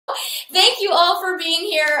Thank you all for being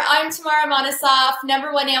here. I'm Tamara Monosoff,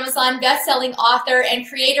 #1 Amazon bestselling author and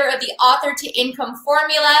creator of the Author to Income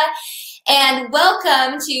Formula. And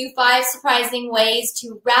welcome to 5 surprising ways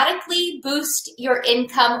to radically boost your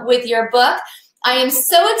income with your book. I am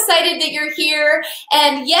so excited that you're here.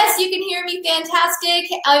 And yes, you can hear me fantastic.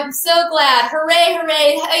 I'm so glad. Hooray,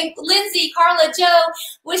 hooray. Hi, Lindsay, Carla, Joe.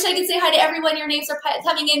 Wish I could say hi to everyone. Your names are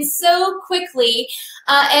coming in so quickly.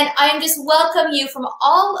 And I'm just welcome you from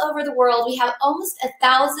all over the world. We have almost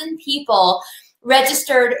 1,000 people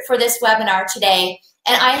registered for this webinar today.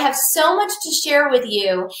 And I have so much to share with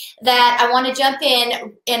you that I want to jump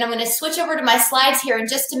in, and I'm going to switch over to my slides here in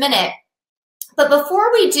just a minute. But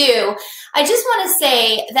before we do, I just want to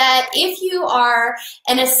say that if you are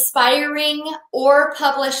an aspiring or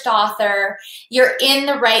published author, you're in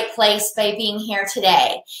the right place by being here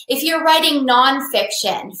today. If you're writing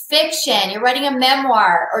nonfiction, fiction, you're writing a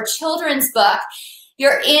memoir or children's book,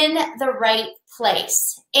 you're in the right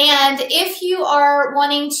place. And if you are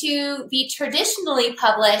wanting to be traditionally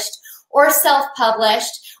published or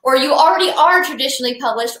self-published, or you already are traditionally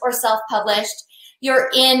published or self-published,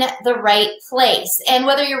 you're in the right place. And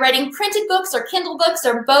whether you're writing printed books or Kindle books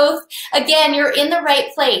or both, again, you're in the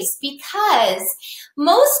right place, because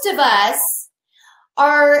most of us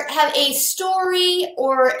have a story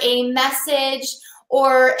or a message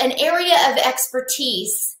or an area of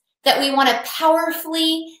expertise that we want to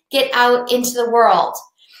powerfully get out into the world.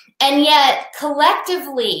 And yet,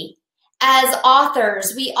 collectively, as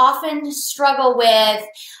authors, we often struggle with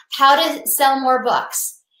how to sell more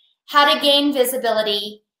books, how to gain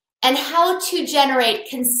visibility, and how to generate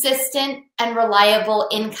consistent and reliable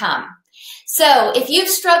income. So if you've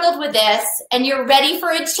struggled with this and you're ready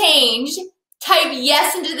for a change, type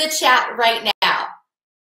yes into the chat right now.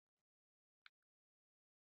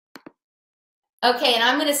 Okay, and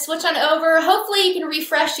I'm going to switch on over. Hopefully you can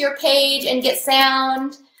refresh your page and get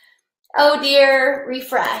sound. Oh dear,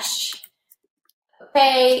 refresh.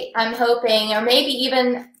 Okay, I'm hoping, or maybe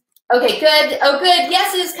even, okay, good. Oh, good.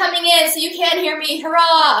 Yes, it is coming in, so you can hear me.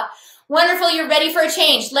 Hurrah. Wonderful. You're ready for a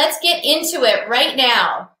change. Let's get into it right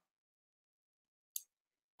now.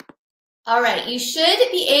 All right. You should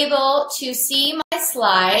be able to see my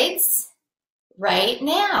slides right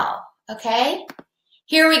now. Okay.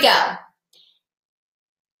 Here we go.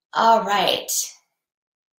 All right.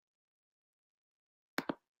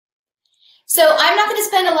 So I'm not going to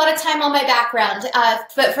spend a lot of time on my background,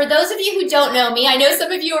 but for those of you who don't know me, I know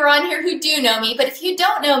some of you are on here who do know me, but if you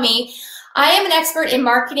don't know me, I am an expert in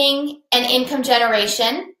marketing and income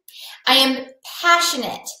generation. I am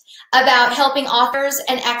passionate about helping authors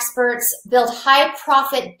and experts build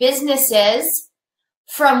high-profit businesses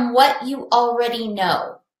from what you already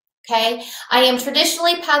know. Okay, I am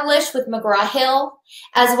traditionally published with McGraw-Hill,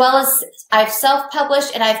 as well as I've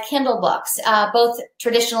self-published and I have Kindle books, both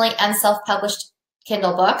traditionally and self-published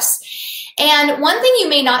Kindle books. And one thing you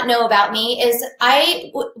may not know about me is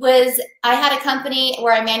I had a company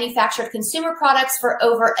where I manufactured consumer products for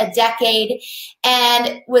over a decade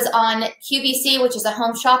and was on QVC, which is a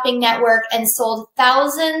home shopping network, and sold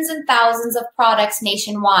thousands and thousands of products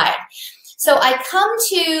nationwide. So I come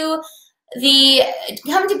to being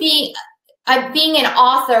an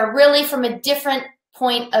author really from a different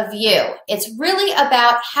point of view. It's really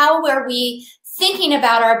about how are we thinking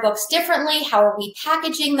about our books differently, how are we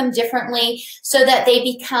packaging them differently so that they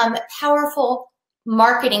become powerful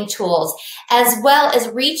marketing tools, as well as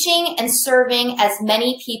reaching and serving as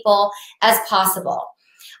many people as possible.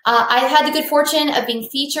 I've had the good fortune of being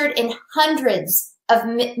featured in hundreds of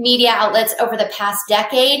media outlets over the past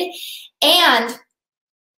decade, and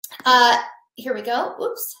here we go.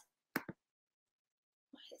 Oops.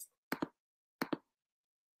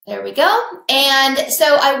 There we go. And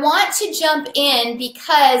so I want to jump in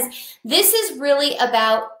because this is really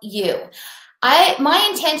about you. My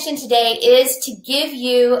intention today is to give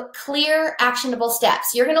you clear, actionable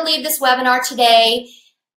steps. You're going to leave this webinar today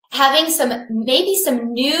having maybe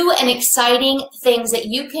some new and exciting things that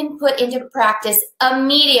you can put into practice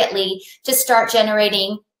immediately to start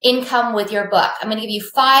generating income with your book. I'm going to give you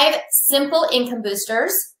 5 simple income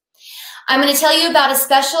boosters. I'm going to tell you about a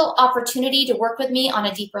special opportunity to work with me on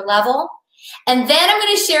a deeper level. And then I'm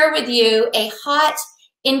going to share with you a hot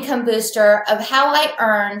income booster of how I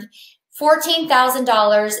earned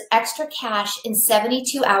 $14,000 extra cash in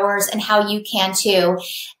 72 hours and how you can too.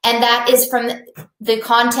 And that is from the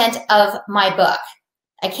content of my book.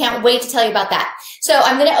 I can't wait to tell you about that. So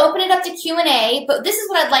I'm going to open it up to Q&A, but this is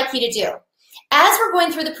what I'd like you to do. As we're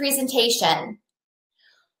going through the presentation,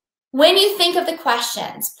 When you think of the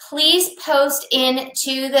questions, please post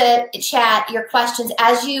into the chat your questions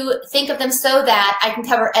as you think of them so that I can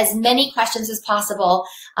cover as many questions as possible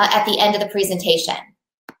at the end of the presentation.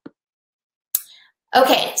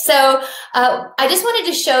 Okay, so I just wanted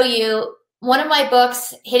to show you one of my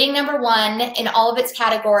books hitting #1 in all of its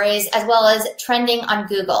categories, as well as trending on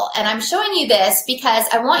Google. And I'm showing you this because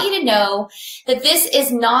I want you to know that this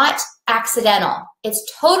is not accidental. It's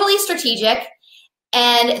totally strategic.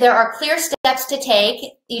 And there are clear steps to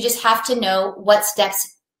take. You just have to know what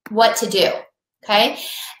to do, okay?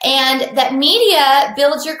 And that media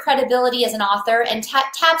builds your credibility as an author and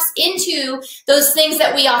taps into those things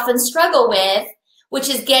that we often struggle with, which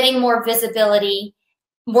is getting more visibility,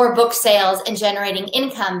 more book sales, and generating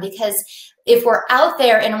income. Because if we're out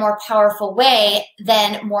there in a more powerful way,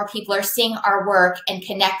 then more people are seeing our work and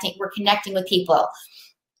connecting. We're connecting with people.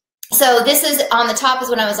 So this is on the top is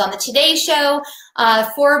when I was on the Today Show.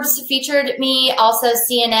 Forbes featured me, also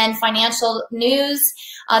CNN Financial News.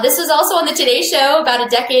 This was also on the Today Show about a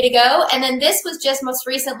decade ago. And then this was just most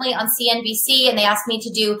recently on CNBC, and they asked me to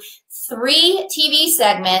do 3 TV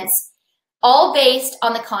segments, all based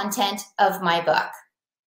on the content of my book.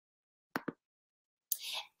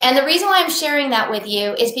 And the reason why I'm sharing that with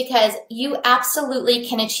you is because you absolutely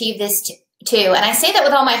can achieve this too. And I say that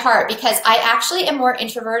with all my heart because I actually am more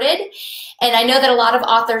introverted, and I know that a lot of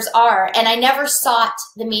authors are, and I never sought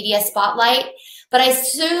the media spotlight, but I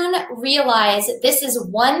soon realized this is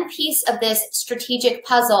one piece of this strategic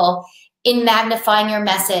puzzle in magnifying your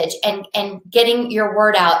message and getting your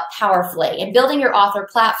word out powerfully and building your author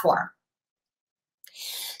platform.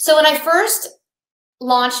 So when I first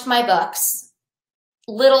launched my books,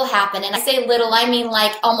 little happened. And I say little, I mean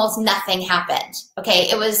like almost nothing happened. Okay,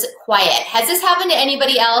 it was quiet. Has this happened to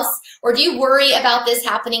anybody else? Or do you worry about this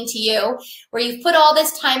happening to you? Where you've put all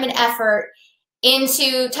this time and effort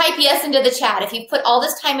into, type yes into the chat. If you've put all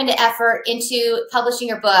this time and effort into publishing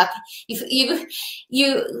your book,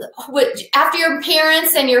 after your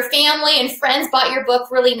parents and your family and friends bought your book,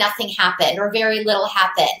 really nothing happened or very little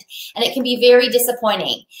happened. And it can be very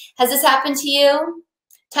disappointing. Has this happened to you?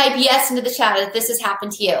 Type yes into the chat if this has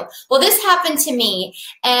happened to you. Well, this happened to me.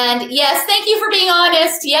 And yes, thank you for being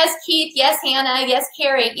honest. Yes, Keith. Yes, Hannah. Yes,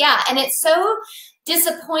 Carrie. Yeah, and it's so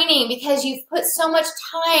disappointing because you've put so much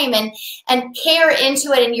time and care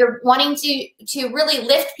into it, and you're wanting to really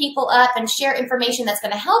lift people up and share information that's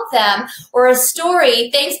going to help them, or a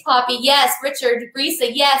story. Thanks, Poppy. Yes, Richard, Brisa.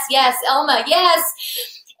 Yes, yes, Elma. Yes.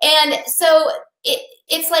 And so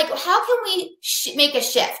it's like, how can we make a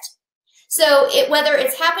shift? So whether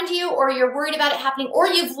it's happened to you or you're worried about it happening, or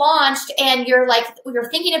you've launched and you're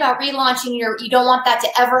thinking about relaunching, you don't want that to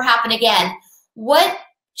ever happen again, what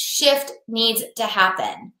shift needs to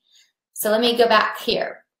happen? So let me go back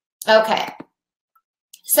here. Okay.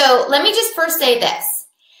 So let me just first say this,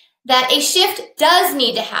 that a shift does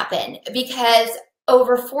need to happen because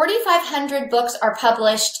over 4,500 books are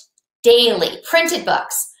published daily. Printed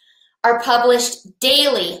books are published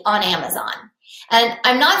daily on Amazon. And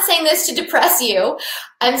I'm not saying this to depress you.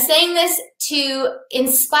 I'm saying this to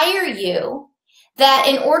inspire you that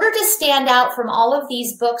in order to stand out from all of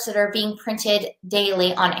these books that are being printed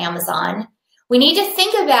daily on Amazon, we need to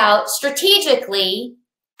think about strategically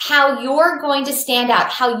how you're going to stand out,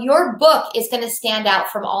 how your book is going to stand out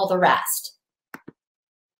from all the rest.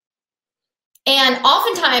 And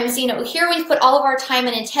oftentimes, here we've put all of our time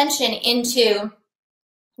and attention into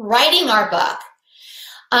writing our book.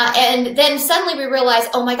 And then suddenly we realize,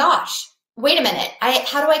 oh my gosh, wait a minute.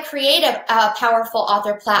 How do I create a powerful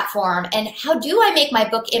author platform? And how do I make my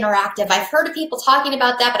book interactive? I've heard of people talking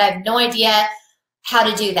about that, but I have no idea how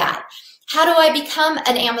to do that. How do I become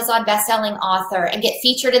an Amazon bestselling author and get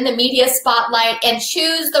featured in the media spotlight and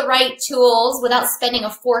choose the right tools without spending a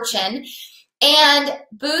fortune and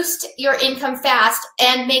boost your income fast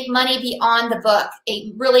and make money beyond the book?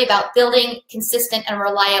 Really about building consistent and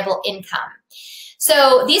reliable income.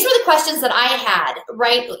 So these were the questions that I had,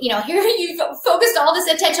 right? Here you focused all this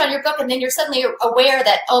attention on your book, and then you're suddenly aware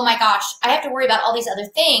that, oh my gosh, I have to worry about all these other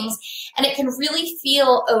things, and it can really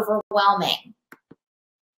feel overwhelming.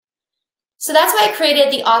 So that's why I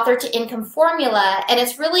created the Author to Income formula, and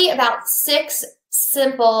it's really about 6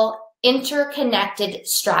 simple interconnected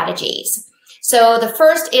strategies. So the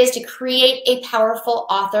first is to create a powerful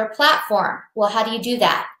author platform. Well, how do you do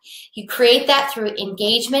that? You create that through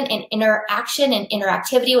engagement and interaction and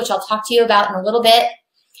interactivity, which I'll talk to you about in a little bit.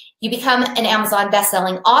 You become an Amazon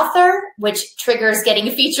bestselling author, which triggers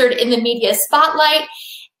getting featured in the media spotlight.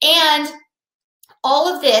 And all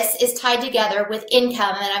of this is tied together with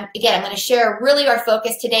income. And I'm going to share, really our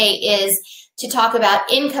focus today is to talk about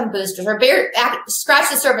income boosters, or scratch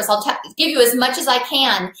the surface. I'll give you as much as I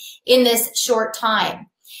can in this short time.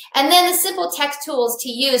 And then the simple text tools to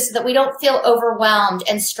use so that we don't feel overwhelmed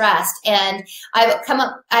and stressed. And I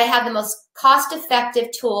have the most cost-effective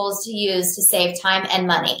tools to use to save time and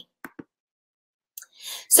money.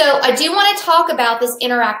 So I do want to talk about this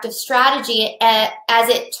interactive strategy as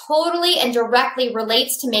it totally and directly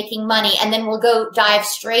relates to making money, and then we'll dive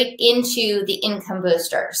straight into the income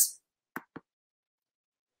boosters.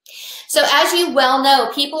 So as you well know,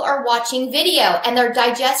 people are watching video and they're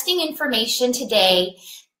digesting information today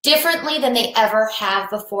differently than they ever have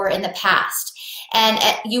before in the past. And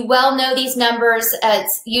you well know these numbers.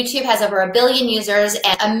 YouTube has over 1 billion users,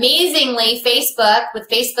 and amazingly, Facebook, with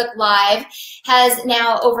Facebook Live, has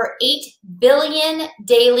now over 8 billion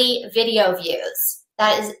daily video views.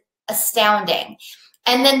 That is astounding.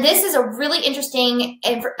 And then this is a really interesting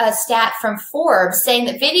stat from Forbes saying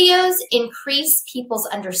that videos increase people's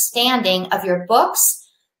understanding of your books,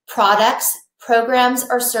 products, programs,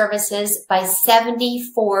 or services by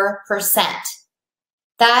 74%.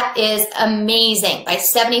 That is amazing, by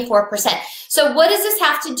 74%. So what does this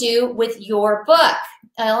have to do with your book?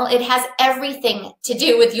 Well, it has everything to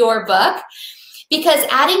do with your book, because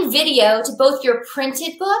adding video to both your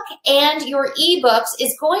printed book and your ebooks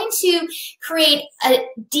is going to create a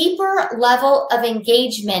deeper level of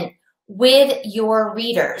engagement with your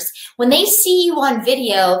readers. When they see you on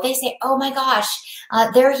video, they say, oh my gosh,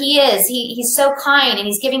 there he is. He's so kind and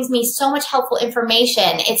he's giving me so much helpful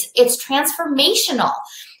information. It's transformational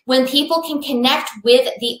when people can connect with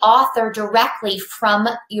the author directly from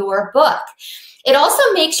your book. It also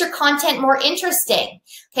makes your content more interesting.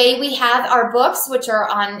 Okay, we have our books, which are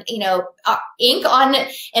on, ink on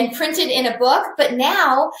and printed in a book, but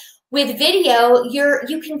now with video,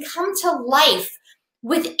 you can come to life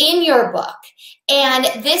within your book. And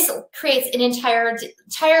this creates an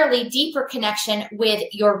entirely deeper connection with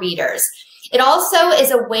your readers. It also is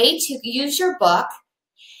a way to use your book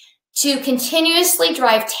to continuously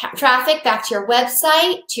drive traffic back to your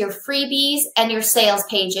website, to your freebies, and your sales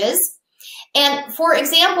pages. And for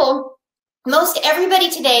example, most everybody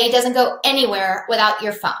today doesn't go anywhere without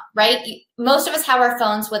your phone, right? Most of us have our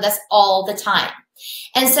phones with us all the time.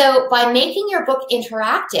 And so by making your book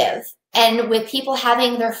interactive, and with people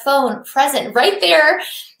having their phone present right there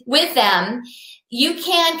with them, you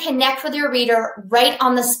can connect with your reader right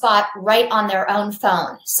on the spot, right on their own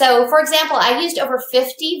phone. So for example, I used over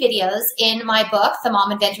 50 videos in my book, The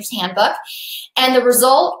Mom Inventor's Handbook, and the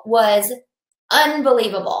result was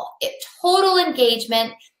unbelievable. Total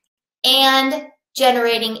engagement and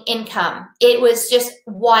generating income. It was just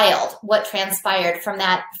wild what transpired from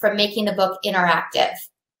making the book interactive.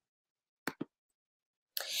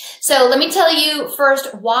 So let me tell you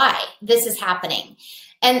first why this is happening.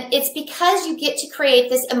 And it's because you get to create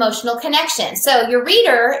this emotional connection. So your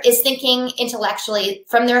reader is thinking intellectually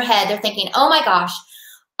from their head. They're thinking, oh my gosh,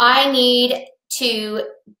 I need to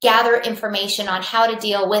gather information on how to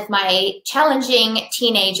deal with my challenging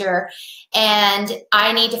teenager, and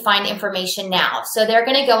I need to find information now. So they're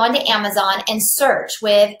going to go onto Amazon and search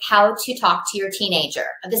with how to talk to your teenager.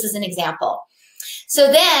 This is an example.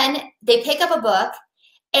 So then they pick up a book,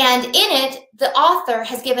 and in it, the author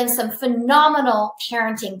has given some phenomenal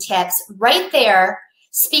parenting tips right there,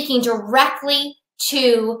 speaking directly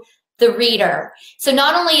to the reader. So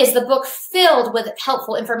not only is the book filled with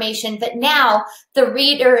helpful information, but now the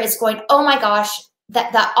reader is going, oh my gosh,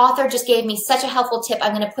 that author just gave me such a helpful tip.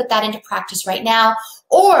 I'm going to put that into practice right now.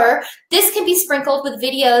 Or this can be sprinkled with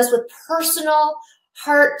videos with personal,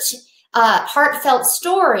 heartfelt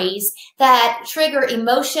stories that trigger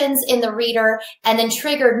emotions in the reader and then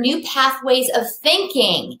trigger new pathways of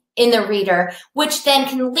thinking in the reader, which then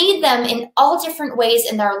can lead them in all different ways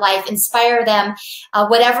in their life, inspire them,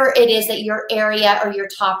 whatever it is that your area or your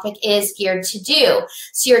topic is geared to do.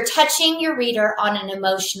 So you're touching your reader on an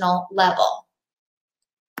emotional level.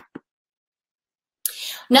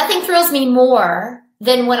 Nothing thrills me more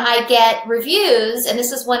than when I get reviews, and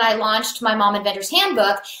this is when I launched my Mom Inventor's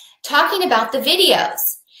Handbook, talking about the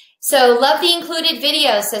videos. So love the included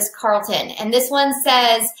videos, says Carlton. And this one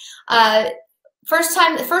says,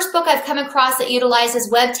 the first book I've come across that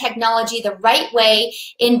utilizes web technology the right way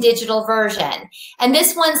in digital version. And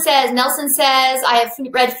this one says, Nelson says, I have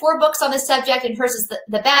read 4 books on this subject and hers is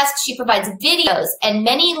the best. She provides videos and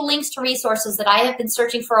many links to resources that I have been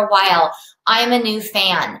searching for a while. I am a new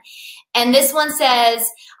fan. And this one says,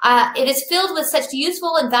 it is filled with such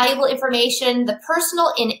useful and valuable information. The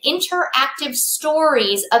personal and interactive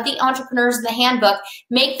stories of the entrepreneurs in the handbook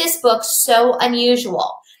make this book so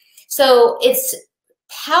unusual. So it's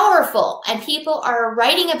powerful, and people are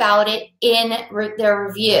writing about it in their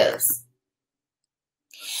reviews.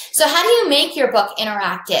 So how do you make your book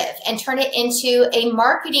interactive and turn it into a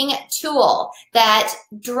marketing tool that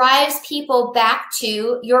drives people back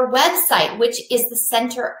to your website, which is the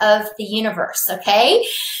center of the universe, okay?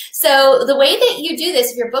 So the way that you do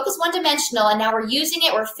this, if your book is one-dimensional and now we're using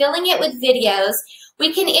it, we're filling it with videos,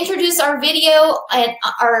 we can introduce our video and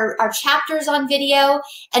our chapters on video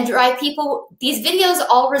and drive people. These videos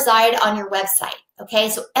all reside on your website. Okay,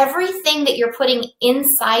 so everything that you're putting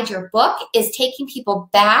inside your book is taking people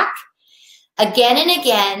back again and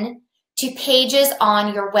again to pages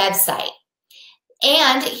on your website.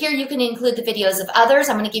 And here you can include the videos of others.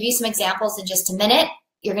 I'm going to give you some examples in just a minute.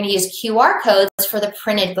 You're going to use QR codes for the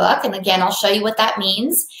printed book. And again, I'll show you what that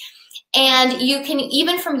means. And you can,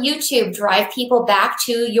 even from YouTube, drive people back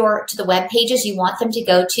to the web pages you want them to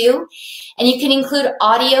go to. And you can include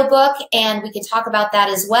audiobook, and we can talk about that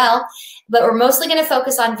as well. But we're mostly going to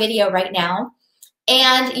focus on video right now.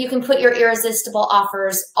 And you can put your irresistible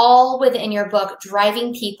offers all within your book,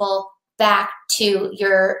 driving people back to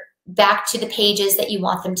the pages that you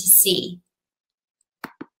want them to see.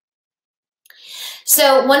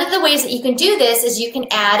 So one of the ways that you can do this is you can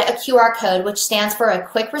add a QR code, which stands for a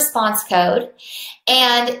quick response code.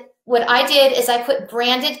 And what I did is I put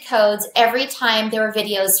branded codes every time there were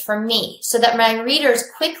videos from me, so that my readers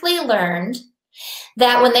quickly learned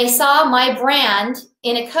that when they saw my brand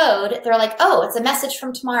in a code, they're like, oh, it's a message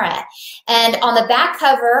from Tamara. And on the back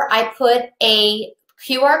cover, I put a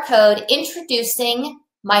QR code introducing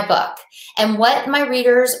my book and what my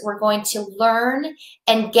readers were going to learn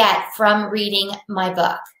and get from reading my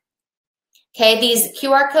book. Okay, these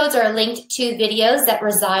QR codes are linked to videos that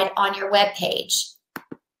reside on your web page.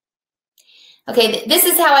 Okay, this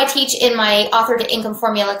is how I teach in my Author to Income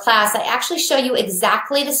Formula class. I actually show you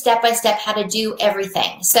exactly the step-by-step how to do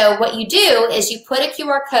everything. So what you do is you put a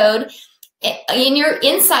QR code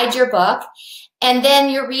inside your book, and then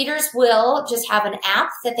your readers will just have an app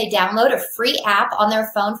that they download, a free app on their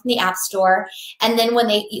phone from the App Store. And then when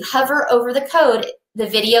you hover over the code, the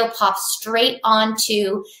video pops straight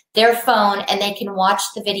onto their phone and they can watch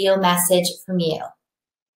the video message from you.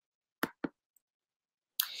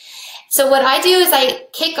 So what I do is I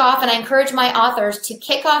kick off, and I encourage my authors to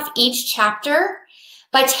kick off each chapter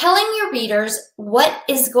by telling your readers what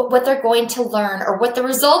they're going to learn, or what the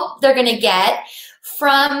result they're going to get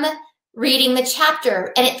from reading the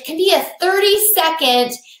chapter. And it can be a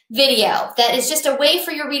 30-second video that is just a way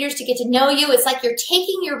for your readers to get to know you. It's like you're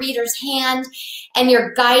taking your reader's hand and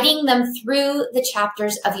you're guiding them through the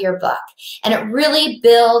chapters of your book. And it really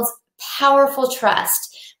builds powerful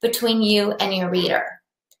trust between you and your reader.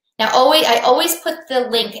 Now, I always put the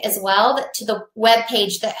link as well to the web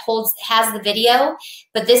page that has the video,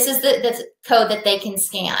 but this is the code that they can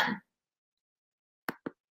scan.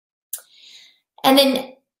 And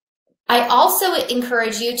then I also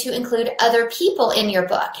encourage you to include other people in your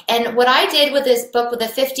book. And what I did with this book with the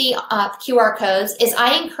 50 QR codes is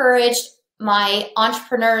I encouraged my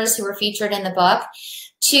entrepreneurs who were featured in the book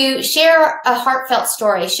to share a heartfelt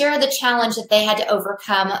story, share the challenge that they had to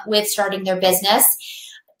overcome with starting their business,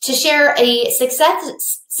 to share a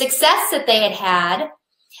success that they had had.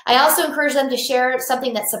 I also encourage them to share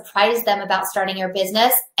something that surprised them about starting your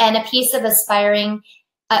business, and a piece of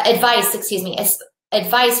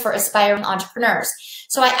advice for aspiring entrepreneurs.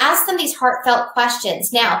 So I asked them these heartfelt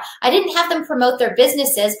questions. Now, I didn't have them promote their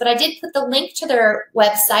businesses, but I did put the link to their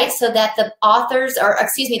website so that the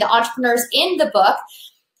the entrepreneurs in the book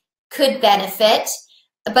could benefit.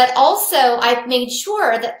 But also I made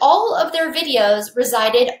sure that all of their videos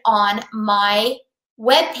resided on my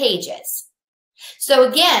web pages. So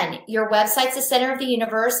again, your website's the center of the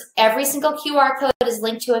universe. Every single QR code is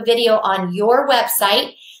linked to a video on your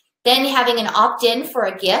website. Then having an opt-in for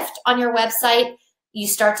a gift on your website, you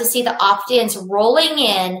start to see the opt-ins rolling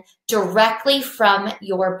in directly from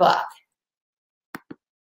your book.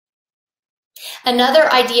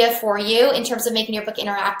 Another idea for you in terms of making your book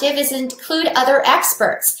interactive is to include other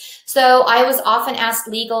experts. So I was often asked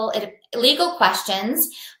legal questions,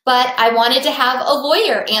 but I wanted to have a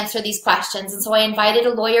lawyer answer these questions. And so I invited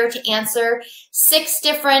a lawyer to answer 6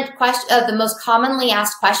 different of the most commonly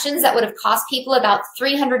asked questions that would have cost people about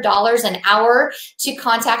 $300 an hour to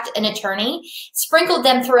contact an attorney, sprinkled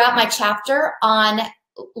them throughout my chapter on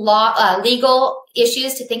legal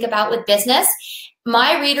issues to think about with business.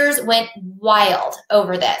 My readers went wild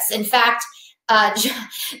over this. In fact,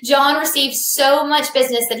 John received so much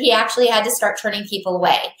business that he actually had to start turning people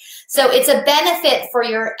away. So it's a benefit for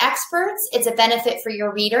your experts, it's a benefit for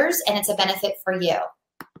your readers, and it's a benefit for you.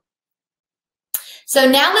 So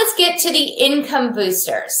now let's get to the income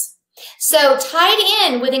boosters. So tied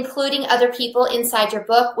in with including other people inside your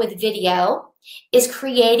book with video is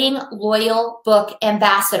creating loyal book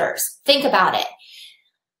ambassadors. Think about it.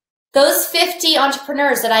 Those 50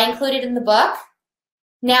 entrepreneurs that I included in the book,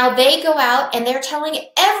 now they go out and they're telling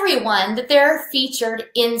everyone that they're featured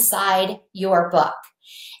inside your book.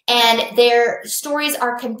 And their stories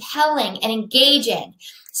are compelling and engaging.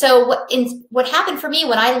 So what happened for me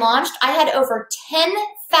when I launched, I had over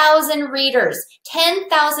 10,000 readers,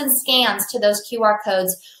 10,000 scans to those QR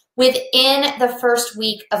codes within the first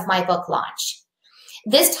week of my book launch.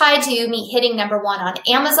 This tied to me hitting #1 on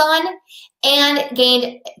Amazon and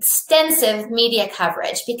gained extensive media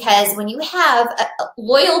coverage, because when you have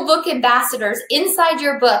loyal book ambassadors inside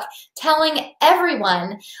your book telling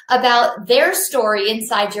everyone about their story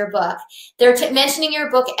inside your book, they're mentioning your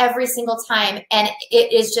book every single time, and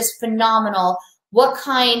it is just phenomenal what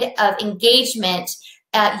kind of engagement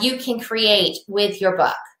you can create with your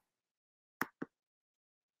book.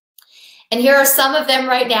 And here are some of them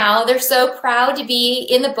right now. They're so proud to be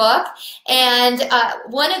in the book. And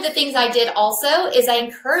one of the things I did also is I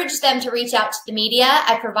encouraged them to reach out to the media.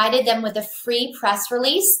 I provided them with a free press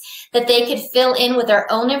release that they could fill in with their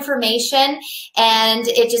own information. And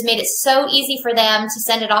it just made it so easy for them to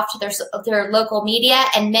send it off to their local media.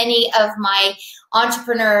 And many of my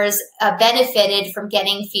entrepreneurs benefited from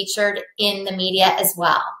getting featured in the media as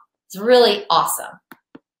well. It's really awesome.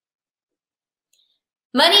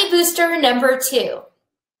 Money booster #2.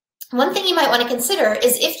 One thing you might want to consider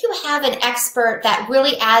is if you have an expert that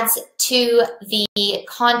really adds to the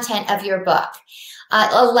content of your book,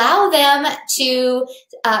 allow them to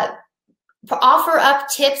offer up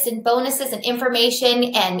tips and bonuses and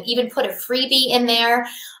information, and even put a freebie in there.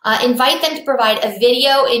 Invite them to provide a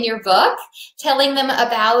video in your book telling them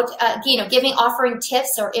about, offering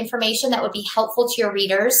tips or information that would be helpful to your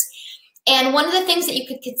readers. And one of the things that you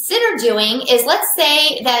could consider doing is, let's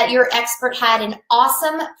say that your expert had an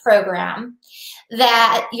awesome program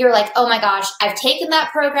that you're like, oh my gosh, I've taken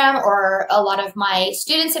that program, or a lot of my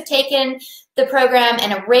students have taken the program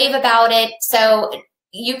and rave about it. So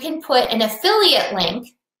you can put an affiliate link.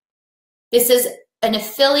 This is an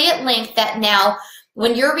affiliate link that now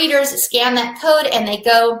when your readers scan that code and they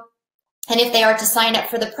go, and if they are to sign up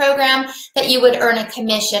for the program, that you would earn a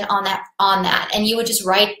commission on that. And you would just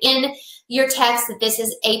write in your text that this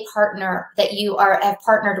is a partner that you have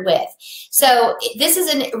partnered with. So this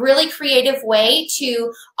is a really creative way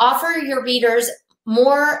to offer your readers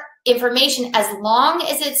more information, as long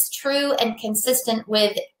as it's true and consistent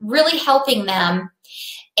with really helping them,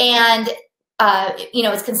 and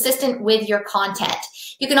it's consistent with your content.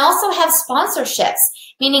 You can also have sponsorships,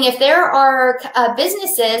 meaning if there are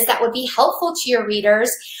businesses that would be helpful to your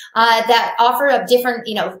readers that offer up different,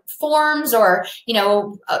 forms or,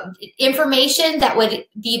 information that would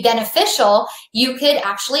be beneficial, you could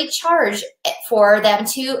actually charge for them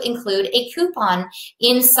to include a coupon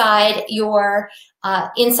inside your,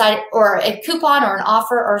 or a coupon or an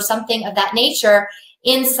offer or something of that nature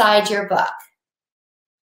inside your book.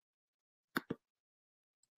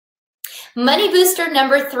 Money booster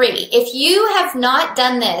 #3. If you have not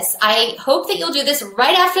done this, I hope that you'll do this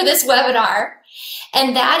right after this webinar.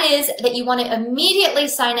 And that is that you want to immediately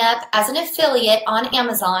sign up as an affiliate on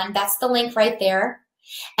Amazon. That's the link right there.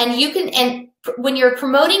 And you can, and when you're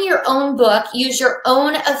promoting your own book, use your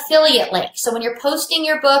own affiliate link. So when you're posting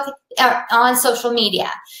your book on social media,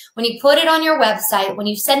 when you put it on your website, when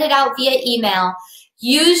you send it out via email,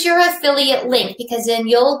 use your affiliate link, because then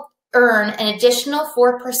you'll earn an additional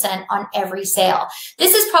 4% on every sale.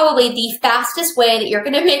 This is probably the fastest way that you're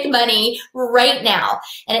going to make money right now.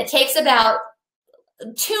 And it takes about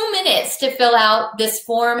 2 minutes to fill out this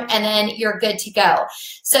form, and then you're good to go.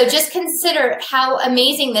 So just consider how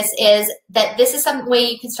amazing this is, that this is some way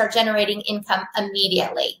you can start generating income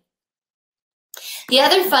immediately. The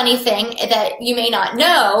other funny thing that you may not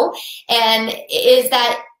know is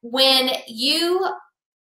that when you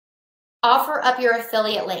offer up your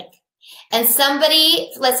affiliate link, and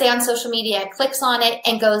somebody, let's say on social media, clicks on it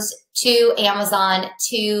and goes to Amazon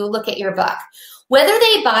to look at your book, whether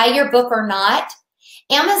they buy your book or not,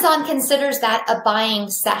 Amazon considers that a buying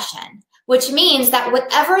session, which means that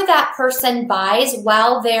whatever that person buys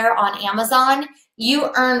while they're on Amazon, you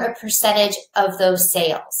earn a percentage of those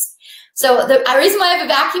sales. So the reason why I have a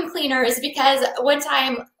vacuum cleaner is because one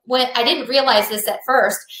time, when I didn't realize this at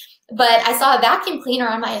first, but I saw a vacuum cleaner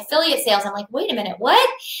on my affiliate sales. I'm like, wait a minute, what?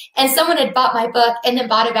 And someone had bought my book and then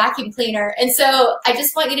bought a vacuum cleaner. And so I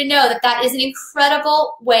just want you to know that that is an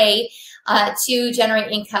incredible way to generate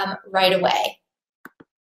income right away.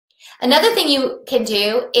 Another thing you can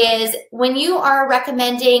do is when you are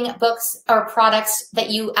recommending books or products that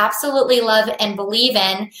you absolutely love and believe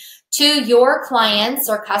in to your clients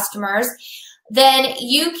or customers, then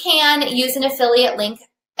you can use an affiliate link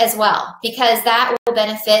as well, because that will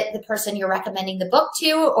benefit the person you're recommending the book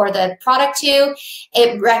to or the product to,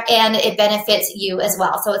 and it benefits you as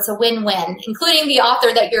well. So it's a win-win, including the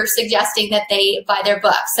author that you're suggesting that they buy their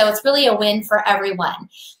book. So it's really a win for everyone.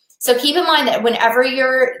 So keep in mind that whenever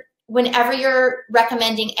you're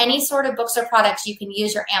recommending any sort of books or products, you can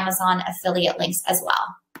use your Amazon affiliate links as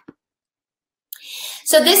well.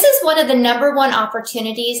 So this is one of the #1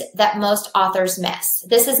 opportunities that most authors miss.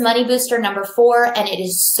 This is Money Booster #4, and it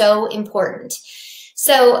is so important.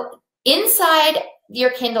 So inside your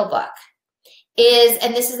Kindle book is,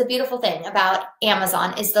 and this is the beautiful thing about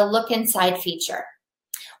Amazon, is the look inside feature.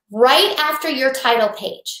 Right after your title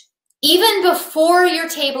page, even before your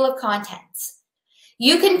table of contents,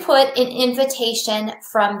 you can put an invitation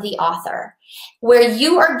from the author where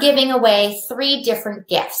you are giving away 3 different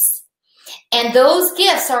gifts. And those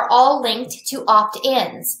gifts are all linked to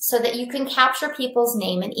opt-ins so that you can capture people's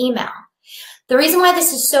name and email. The reason why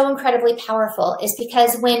this is so incredibly powerful is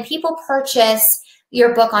because when people purchase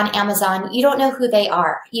your book on Amazon, you don't know who they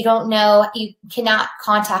are. You don't know, you cannot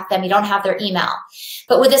contact them. You don't have their email.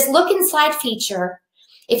 But with this look inside feature,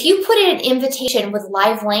 if you put in an invitation with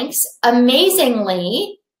live links,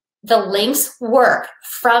 amazingly, the links work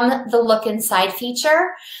from the look inside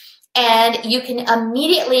feature. And you can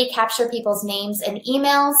immediately capture people's names and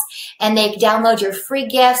emails, and they download your free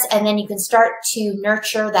gifts, and then you can start to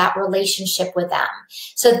nurture that relationship with them.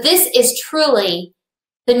 So this is truly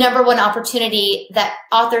the #1 opportunity that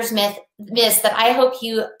authors miss that I hope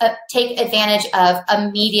you take advantage of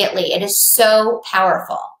immediately. It is so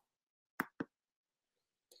powerful.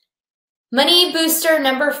 Money Booster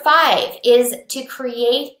 #5 is to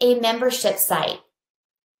create a membership site.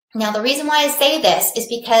 Now, the reason why I say this is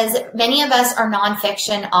because many of us are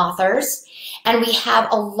nonfiction authors, and we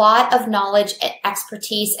have a lot of knowledge,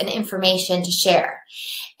 expertise, and information to share.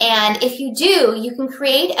 And if you do, you can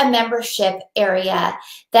create a membership area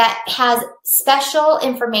that has special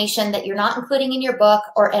information that you're not including in your book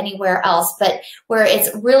or anywhere else, but where it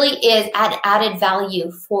really is added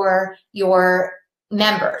value for your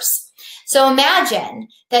members. So imagine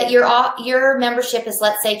that your membership is,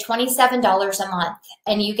 let's say, $27 a month,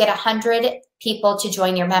 and you get 100 people to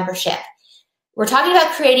join your membership. We're talking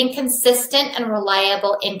about creating consistent and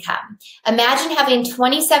reliable income. Imagine having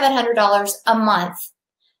 $2,700 a month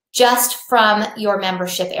just from your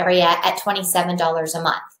membership area at $27 a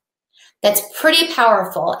month. That's pretty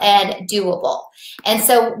powerful and doable. And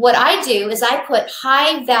so what I do is I put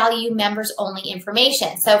high value members only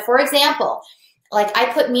information. So for example, like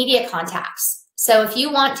I put media contacts. So if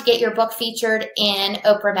you want to get your book featured in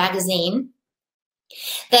Oprah magazine,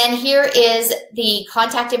 then here is the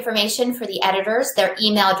contact information for the editors, their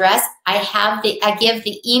email address. I give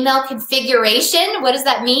the email configuration. What does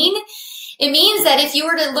that mean? It means that if you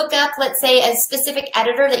were to look up, let's say, a specific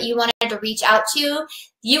editor that you wanted to reach out to,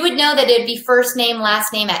 you would know that it'd be first name,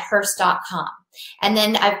 last name at hearst.com. And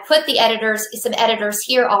then I've put some editors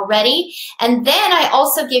here already. And then I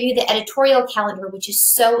also give you the editorial calendar, which is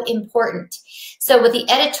so important. So with the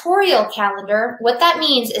editorial calendar, what that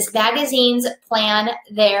means is magazines plan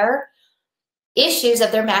their issues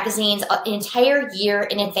of their magazines an entire year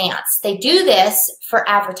in advance. They do this for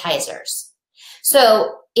advertisers.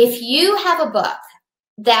 So if you have a book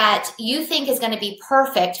that you think is going to be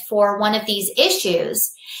perfect for one of these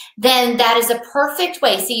issues, then that is a perfect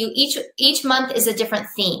way. So each month is a different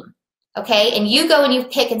theme, okay? And you go and you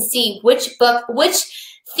pick and see which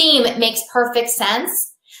theme makes perfect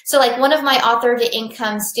sense. So like one of my author to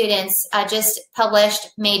income students just published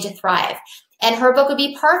Made to Thrive, and her book would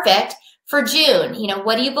be perfect for June. You know,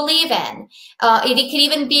 what do you believe in? It could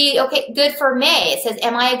even be, okay, good for May. It says,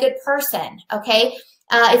 am I a good person? Okay.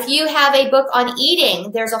 If you have a book on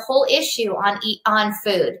eating, there's a whole issue on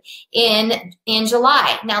food in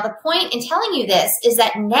July. Now, the point in telling you this is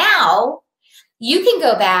that now you can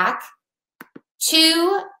go back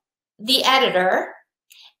to the editor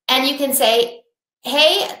and you can say,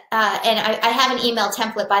 hey, and I have an email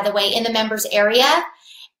template, by the way, in the members area,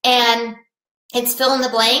 and it's fill in the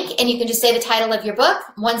blank, and you can just say the title of your book,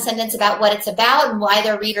 one sentence about what it's about and why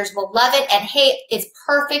their readers will love it, and hey, it's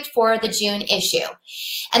perfect for the June issue.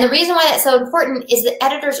 And the reason why that's so important is that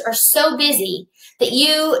editors are so busy that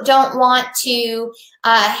you don't want to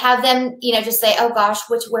have them, just say, oh gosh,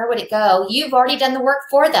 where would it go? You've already done the work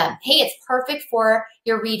for them. Hey, it's perfect for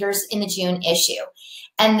your readers in the June issue.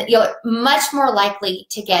 And you're much more likely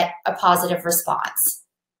to get a positive response.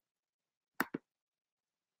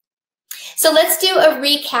 So let's do a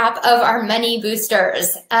recap of our money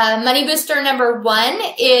boosters. Money booster number 1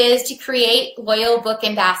 is to create loyal book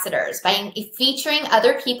ambassadors by featuring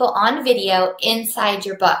other people on video inside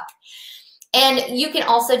your book. And you can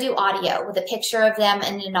also do audio with a picture of them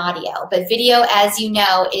and an audio. But video, as you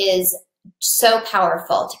know, is so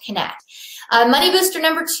powerful to connect. Money booster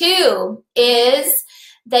number 2 is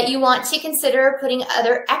that you want to consider putting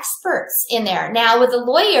other experts in there. Now, with a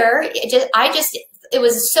lawyer, it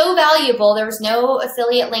was so valuable. There was no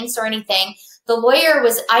affiliate links or anything. The lawyer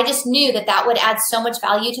was, I just knew that that would add so much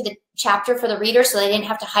value to the chapter for the reader, so they didn't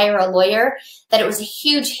have to hire a lawyer, that it was a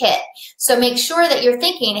huge hit. So make sure that you're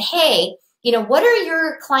thinking, hey, you know, what are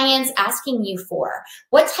your clients asking you for?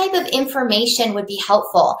 What type of information would be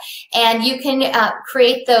helpful? And you can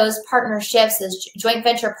create those partnerships, those joint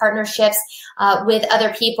venture partnerships with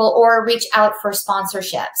other people, or reach out for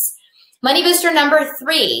sponsorships. Money booster number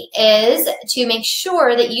 3 is to make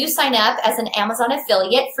sure that you sign up as an Amazon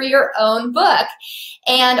affiliate for your own book,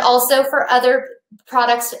 and also for other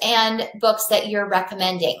products and books that you're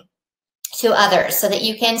recommending to others, so that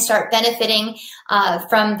you can start benefiting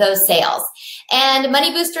from those sales. And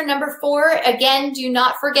money booster number 4, again, do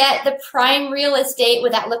not forget the prime real estate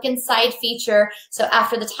with that look inside feature. So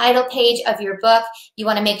after the title page of your book, you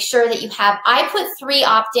want to make sure that you have, I put 3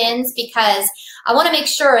 opt-ins because I want to make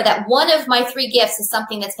sure that one of my 3 gifts is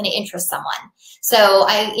something that's going to interest someone. So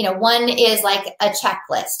one is like a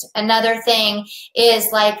checklist. Another thing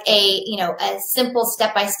is like a simple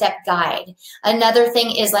step-by-step guide. Another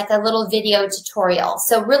thing is like a little video tutorial.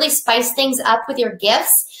 So really spice things up with your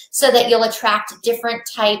gifts so that you'll attract different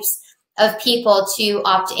types of people to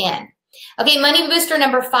opt in. Okay, money booster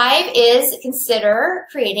number 5 is consider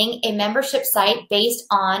creating a membership site based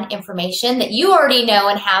on information that you already know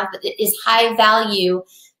and have that is high value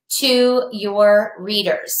to your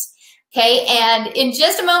readers. Okay, and in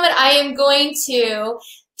just a moment, I am going to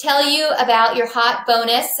tell you about your hot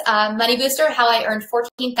bonus money booster, how I earned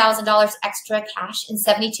 $14,000 extra cash in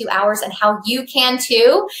 72 hours, and how you can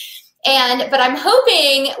too. But I'm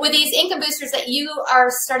hoping with these income boosters that you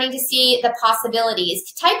are starting to see the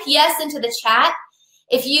possibilities. Type yes into the chat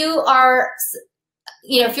if you are,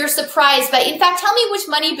 if you're surprised. But in fact, tell me which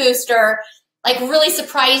money booster like really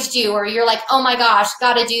surprised you, or you're like, oh my gosh,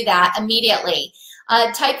 got to do that immediately.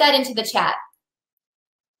 Type that into the chat.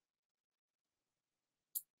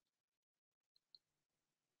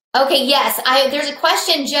 Okay, yes, there's a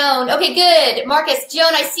question, Joan. Okay, good. Marcus,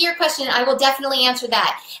 Joan, I see your question. I will definitely answer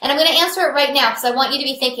that. And I'm going to answer it right now because I want you to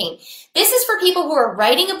be thinking. This is for people who are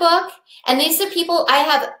writing a book, and these are people, I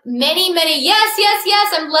have many,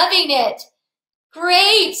 yes, I'm loving it.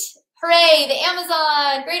 Great. Hooray, the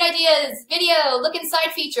Amazon, great ideas, video, look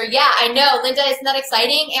inside feature. Yeah, I know, Linda, isn't that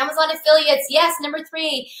exciting? Amazon affiliates, yes, number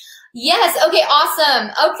 3. Yes, okay, awesome.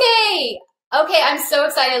 Okay, I'm so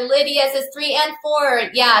excited. Lydia says 3 and 4.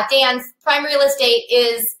 Yeah, Dan, prime real estate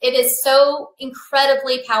it is so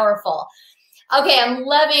incredibly powerful. Okay, I'm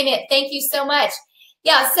loving it. Thank you so much.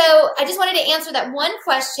 Yeah, so I just wanted to answer that one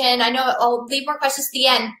question. I know I'll leave more questions to the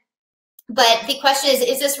end, but the question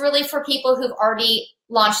is this really for people who've already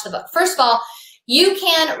launched the book? First of all, you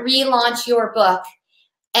can relaunch your book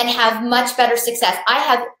and have much better success. I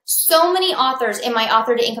have so many authors in my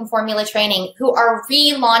Author to Income Formula training who are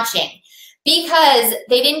relaunching because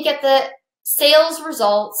they didn't get the sales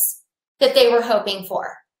results that they were hoping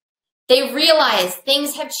for. They realize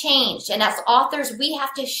things have changed, and as authors, we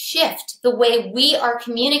have to shift the way we are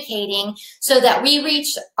communicating so that we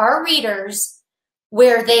reach our readers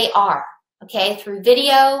where they are, okay, through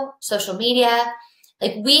video, social media.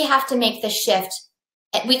 Like, we have to make the shift.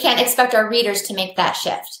 We can't expect our readers to make that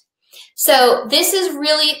shift. So this is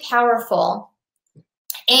really powerful.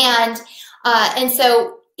 And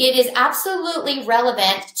so it is absolutely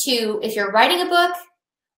relevant to, if you're writing a book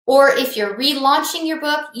or if you're relaunching your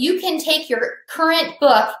book, you can take your current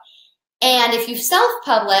book, and if you've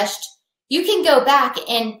self-published, you can go back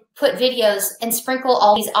and put videos and sprinkle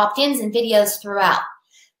all these opt-ins and videos throughout.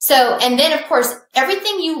 So, and then of course,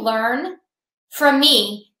 everything you learn from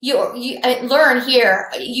me, you learn here,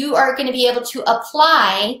 you are going to be able to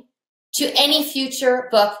apply to any future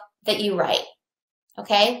book that you write.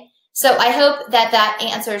 Okay? So I hope that that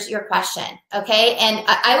answers your question. Okay? And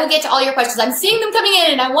I will get to all your questions. I'm seeing them coming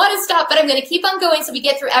in and I want to stop, but I'm going to keep on going so we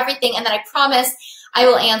get through everything. And then I promise I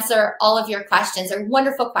will answer all of your questions. There are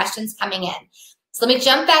wonderful questions coming in. So let me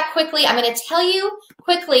jump back quickly. I'm going to tell you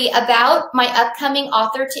quickly about my upcoming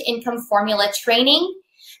Author to Income Formula training.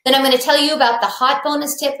 Then I'm going to tell you about the hot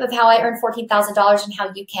bonus tip of how I earned $14,000 and how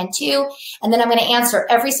you can too. And then I'm going to answer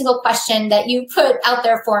every single question that you put out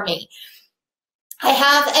there for me. I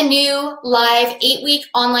have a new live 8-week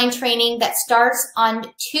online training that starts on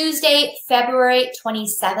Tuesday, February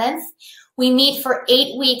 27th. We meet for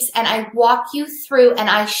 8 weeks and I walk you through and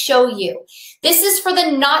I show you. This is for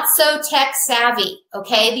the not so tech savvy,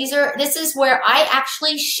 okay? This is where I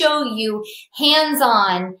actually show you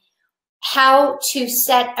hands-on how to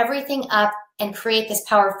set everything up and create this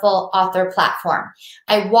powerful author platform.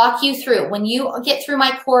 I walk you through. When you get through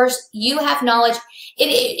my course, you have knowledge.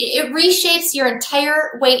 It reshapes your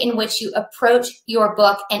entire way in which you approach your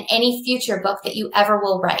book and any future book that you ever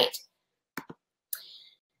will write.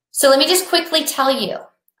 So let me just quickly tell you,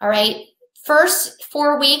 all right? First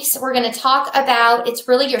 4 weeks, we're going to talk about, it's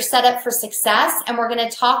really your setup for success. And we're going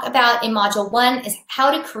to talk about in module 1 is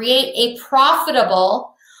how to create a profitable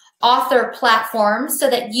author platform so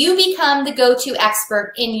that you become the go-to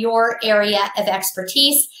expert in your area of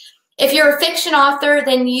expertise. If you're a fiction author,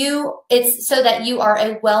 then it's so that you are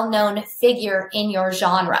a well-known figure in your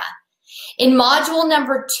genre. In module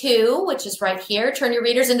number 2, which is right here, Turn Your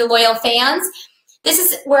Readers into Loyal Fans, this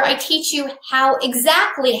is where I teach you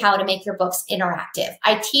exactly how to make your books interactive.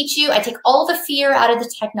 I take all the fear out of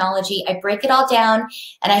the technology, I break it all down,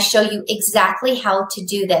 and I show you exactly how to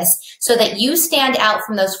do this so that you stand out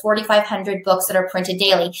from those 4,500 books that are printed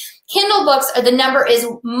daily. Kindle books, the number is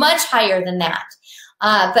much higher than that.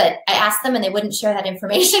 But I asked them and they wouldn't share that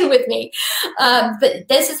information with me. But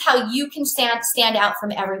this is how you can stand out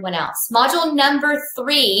from everyone else. Module number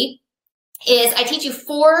 3 is I teach you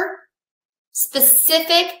 4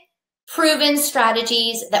 specific proven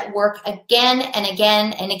strategies that work again and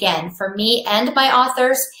again and again for me and my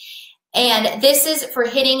authors. And this is for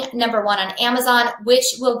hitting number 1 on Amazon, which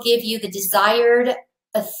will give you the desired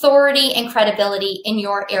authority and credibility in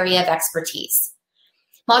your area of expertise.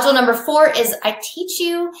 Module number 4 is I teach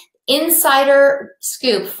you insider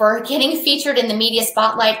scoop for getting featured in the media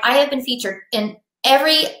spotlight. I have been featured in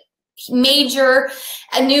every major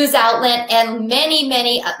news outlet and many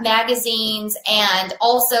magazines and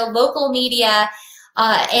also local media.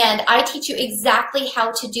 And I teach you exactly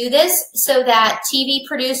how to do this so that TV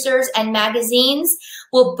producers and magazines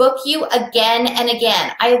will book you again and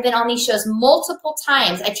again. I have been on these shows multiple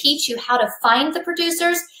times. I teach you how to find the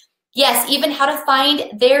producers. Yes, even how to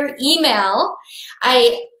find their email.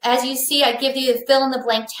 As you see, I give you the fill in the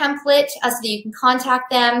blank template so that you can contact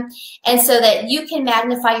them and so that you can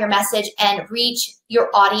magnify your message and reach your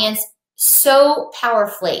audience so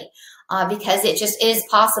powerfully because it just is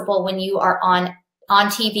possible when you are on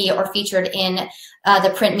TV or featured in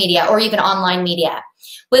the print media or even online media.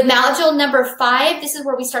 With module number 5, this is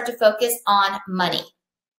where we start to focus on money.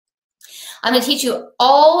 I'm going to teach you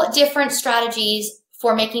all different strategies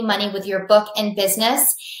for making money with your book and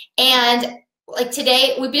business. And like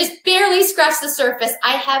today, we just barely scratched the surface.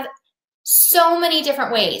 I have so many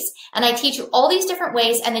different ways and I teach you all these different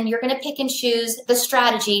ways and then you're going to pick and choose the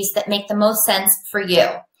strategies that make the most sense for you.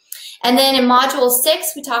 And then in module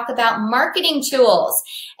 6, we talk about marketing tools.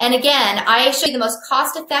 And again, I show you the most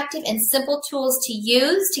cost-effective and simple tools to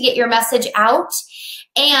use to get your message out.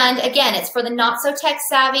 And again, it's for the not so tech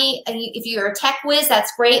savvy. If you're a tech whiz,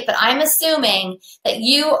 that's great, but I'm assuming that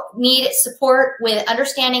you need support with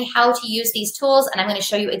understanding how to use these tools, and I'm going to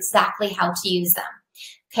show you exactly how to use them.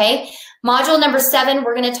 Okay. Module number 7,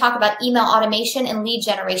 we're going to talk about email automation and lead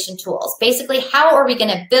generation tools. Basically, how are we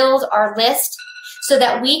going to build our list so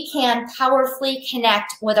that we can powerfully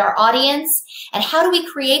connect with our audience, and how do we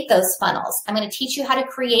create those funnels? I'm going to teach you how to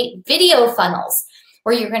create video funnels,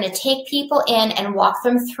 where you're going to take people in and walk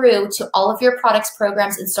them through to all of your products,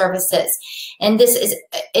 programs, and services. And this is,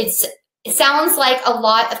 it sounds like a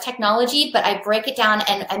lot of technology, but I break it down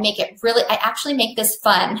and I make it really, I actually make this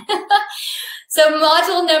fun. So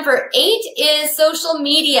module number 8 is social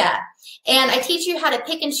media. And I teach you how to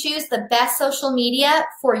pick and choose the best social media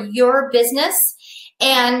for your business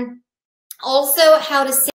and also how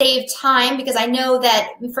to save time, because I know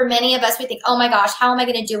that for many of us, we think, oh my gosh, how am I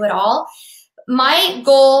going to do it all? My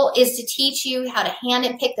goal is to teach you how to hand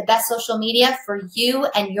and pick the best social media for you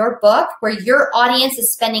and your book, where your audience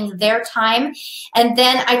is spending their time. And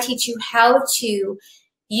then I teach you how to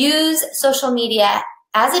use social media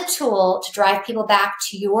as a tool to drive people back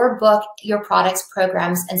to your book, your products,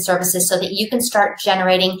 programs, and services so that you can start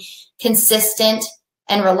generating consistent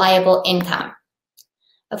and reliable income.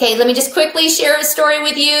 Okay, let me just quickly share a story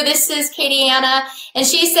with you. This is Katie Anna, and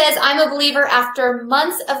she says, I'm a believer. After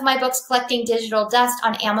months of my books collecting digital dust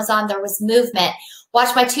on Amazon, there was movement.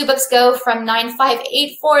 Watch my 2 books go from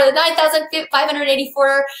 9,584 to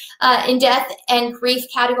 9,584 in death and grief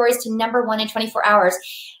categories to #1 in 24 hours.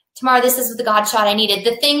 Tamara, this is the God shot I needed.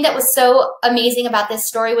 The thing that was so amazing about this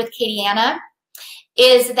story with Katie Anna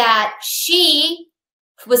is that she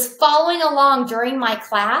was following along during my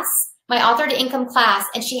class, my Author to Income class,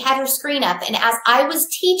 and she had her screen up. And as I was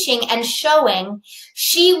teaching and showing,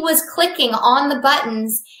 she was clicking on the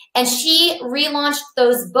buttons and she relaunched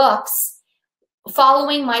those books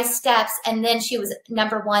following my steps. And then she was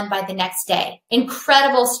 #1 by the next day.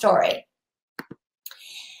 Incredible story.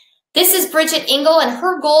 This is Bridget Engel, and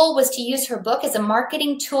her goal was to use her book as a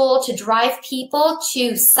marketing tool to drive people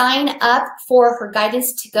to sign up for her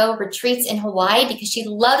Guidance to Go retreats in Hawaii, because she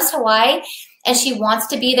loves Hawaii and she wants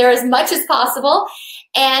to be there as much as possible.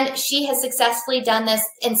 And she has successfully done this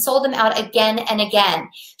and sold them out again and again.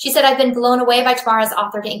 She said, I've been blown away by Tamara's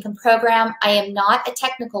Author to Income program. I am not a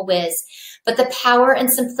technical whiz, but the power and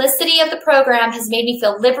simplicity of the program has made me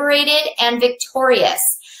feel liberated and victorious.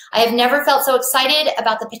 I have never felt so excited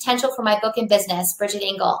about the potential for my book and business. Bridget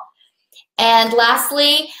Engel. And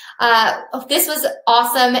lastly, this was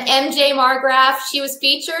awesome. MJ Margraf, she was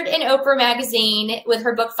featured in Oprah magazine with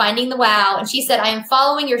her book, Finding the Wow. And she said, I am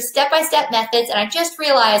following your step-by-step methods. And I just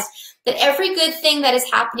realized that every good thing that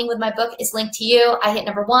is happening with my book is linked to you. I hit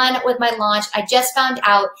 #1 with my launch. I just found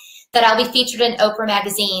out that I'll be featured in Oprah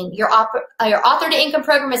magazine. Your Author to Income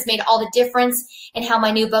program has made all the difference in how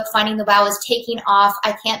my new book, Finding the Wow, is taking off.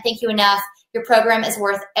 I can't thank you enough. Your program is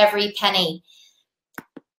worth every penny.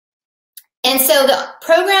 And so the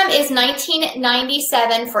program is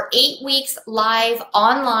 $19.97 for 8 weeks live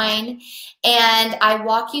online. And I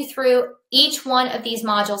walk you through each one of these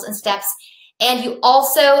modules and steps. And you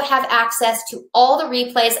also have access to all the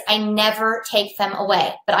replays. I never take them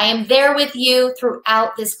away, but I am there with you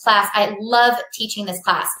throughout this class. I love teaching this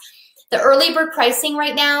class. The early bird pricing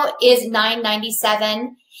right now is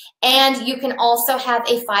 $9.97, and you can also have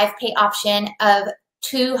a 5-pay option of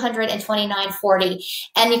 $229.40.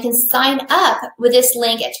 And you can sign up with this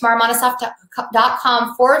link at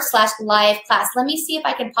tamaramonosoff.com/live class. Let me see if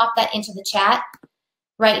I can pop that into the chat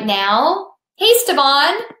right now. Hey,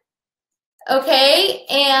 Stevan. Okay,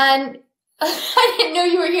 and I didn't know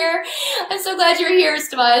you were here. I'm so glad you're here,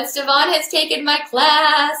 Stevan. Stevan has taken my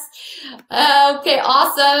class. Okay,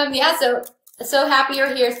 awesome. Yeah, so happy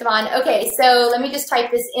you're here, Stevan. Okay, so let me just type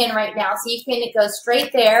this in right now so you can go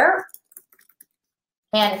straight there.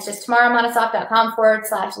 And it's just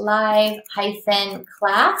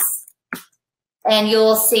tamaramonosoff.com/live-class. And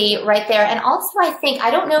you'll see right there. And also, I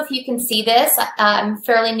don't know if you can see this. I'm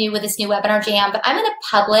fairly new with this new webinar jam, but I'm going to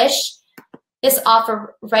publish this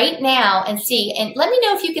offer right now and see. And let me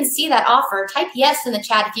know if you can see that offer. Type yes in the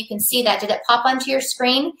chat if you can see that. Did it pop onto your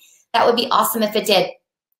screen? That would be awesome if it did.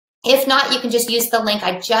 If not, you can just use the link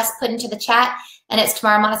I just put into the chat, and it's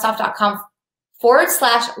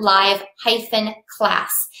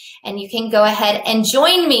tamaramonosoff.com/live-class. And you can go ahead and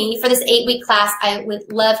join me for this 8-week class. I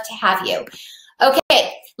would love to have you.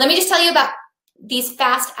 Okay, let me just tell you about these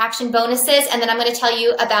fast action bonuses, and then I'm going to tell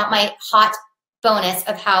you about my hot bonus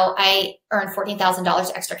of how I earned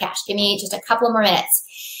 $14,000 extra cash. Give me just a couple more minutes.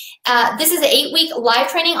 This is an 8-week live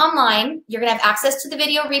training online. You're going to have access to the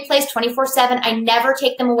video replays 24/7. I never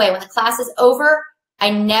take them away. When the class is over, I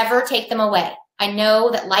never take them away. I know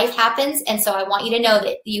that life happens, and so I want you to know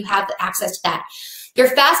that you have access to that. Your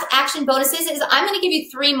fast action bonuses is I'm going to give you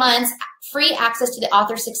 3 months free access to the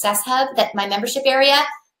Author Success Hub, that my membership area,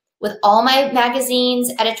 with all my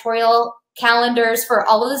magazines, editorial calendars for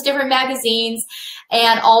all of those different magazines.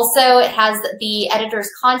 And also it has the editor's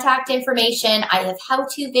contact information. I have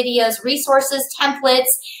how-to videos, resources, templates.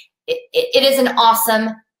 It is an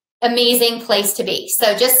awesome, amazing place to be.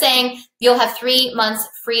 So just saying, you'll have 3 months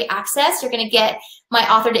free access. You're going to get my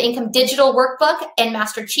Author to Income digital workbook and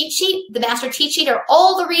master cheat sheet. The master cheat sheet are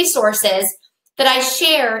all the resources that I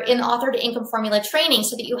share in the Author to Income formula training,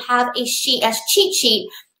 so that you have a cheat sheet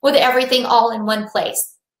with everything all in one place.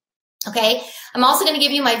 Okay, I'm also going to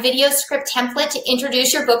give you my video script template to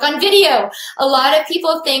introduce your book on video. A lot of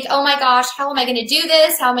people think, oh my gosh, how am I going to do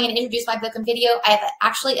this? How am I going to introduce my book on video? I have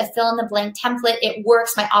actually a fill-in-the-blank template. It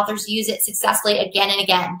works. My authors use it successfully again and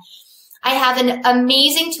again. I have an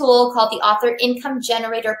amazing tool called the Author Income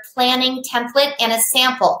Generator Planning Template and a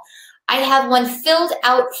sample. I have one filled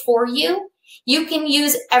out for you. You can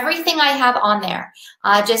use everything I have on there.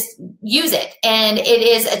 Just use it. And it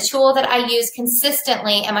is a tool that I use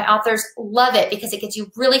consistently, and my authors love it because it gets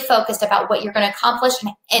you really focused about what you're going to accomplish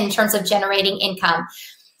in terms of generating income.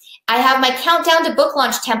 I have my countdown to book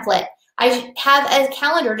launch template. I have a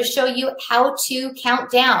calendar to show you how to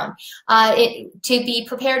count down to be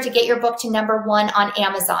prepared to get your book to #1 on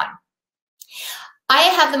Amazon. I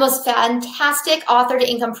have the most fantastic Author to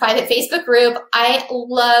Income private Facebook group. I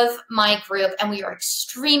love my group, and we are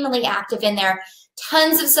extremely active in there.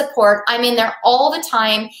 tons of support. I'm in there all the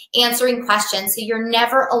time answering questions, so you're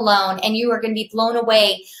never alone, and you are going to be blown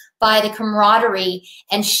away by the camaraderie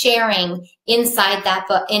and sharing inside that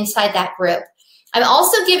book, inside that group. I'm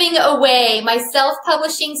also giving away my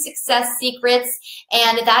self-publishing success secrets,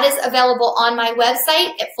 and that is available on my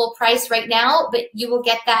website at full price right now, but you will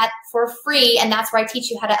get that for free, and that's where I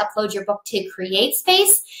teach you how to upload your book to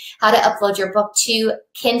CreateSpace, how to upload your book to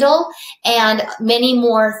Kindle, and many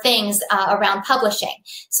more things around publishing.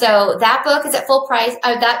 So that book is at full price,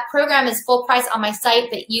 that program is full price on my site,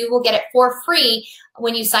 but you will get it for free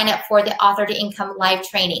when you sign up for the Author to Income live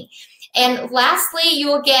training. And lastly, you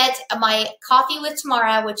will get my Coffee with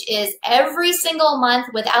Tamara, which is every single month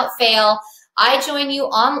without fail. I join you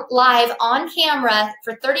on live on camera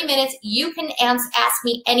for 30 minutes. You can ask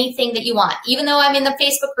me anything that you want. Even though I'm in the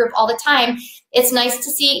Facebook group all the time, it's nice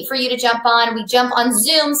to see for you to jump on. We jump on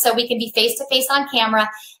Zoom so we can be face-to-face on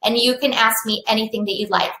camera, and you can ask me anything that you'd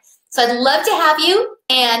like. So I'd love to have you.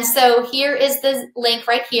 And so here is the link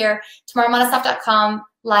right here, tamaramonosoff.com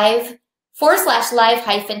 /live-class.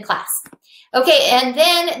 Okay, and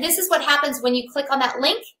then this is what happens when you click on that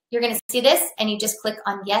link. You're going to see this, and you just click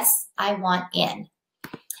on Yes, I Want In.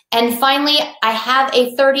 And finally, I have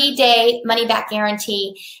a 30-day money-back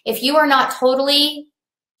guarantee. If you are not totally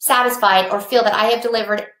satisfied or feel that I have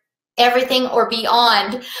delivered everything or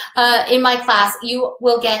beyond in my class, you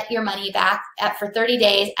will get your money back for 30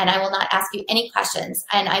 days, and I will not ask you any questions.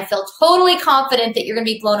 And I feel totally confident that you're going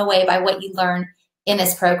to be blown away by what you learn in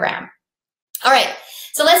this program. All right,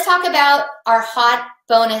 so let's talk about our hot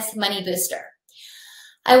bonus money booster.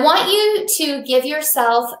 I want you to give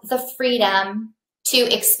yourself the freedom to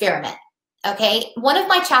experiment, okay? One of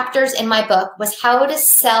my chapters in my book was how to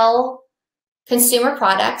sell consumer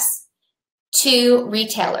products to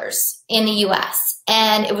retailers in the US.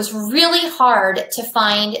 And it was really hard to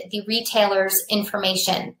find the retailers'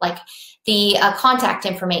 information, like the contact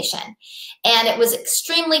information. And it was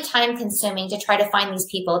extremely time consuming to try to find these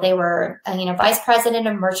people. They were, vice president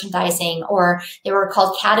of merchandising, or they were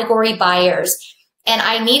called category buyers. And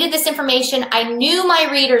I needed this information. I knew my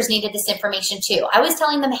readers needed this information too. I was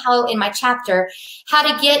telling them how, in my chapter, how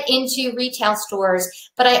to get into retail stores,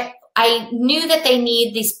 but I knew that they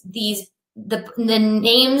need the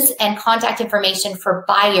names and contact information for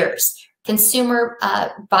buyers, consumer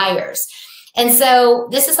buyers. And so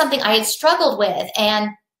this is something I had struggled with. And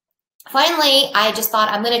finally, I just thought,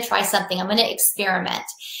 I'm going to try something. I'm going to experiment.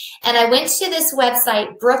 And I went to this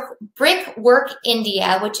website, Brickwork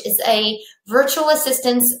India, which is a virtual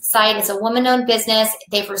assistance site. It's a woman-owned business.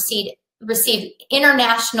 They've received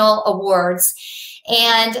international awards.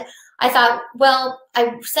 And I thought, well,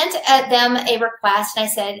 I sent them a request, and I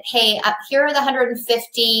said, hey, here are the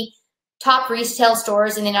 150 top retail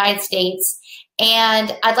stores in the United States,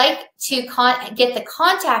 and I'd like to get the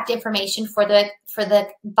contact information for the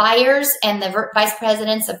buyers and the vice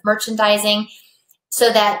presidents of merchandising,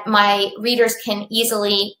 so that my readers can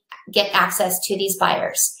easily get access to these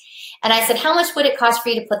buyers. And I said, how much would it cost for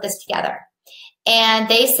you to put this together? And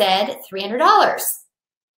they said $300.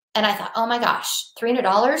 And I thought, oh my gosh,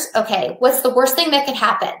 $300? Okay, what's the worst thing that could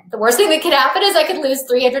happen? The worst thing that could happen is I could lose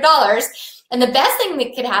 $300. And the best thing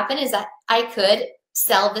that could happen is that I could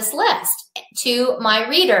sell this list to my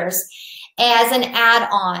readers as an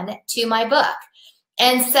add-on to my book.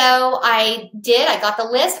 And so I did. I got the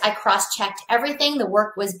list. I cross-checked everything. The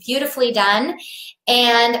work was beautifully done.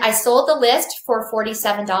 And I sold the list for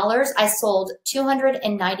 $47. I sold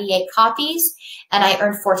 298 copies, and I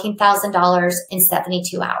earned $14,000 in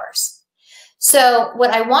 72 hours. So what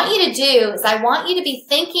I want you to do is I want you to be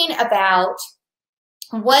thinking about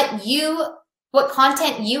what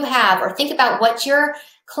content you have, or think about what your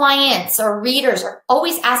clients or readers are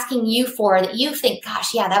always asking you for, that you think,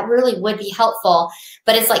 gosh, yeah, that really would be helpful,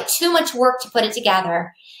 but it's like too much work to put it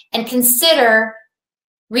together. And consider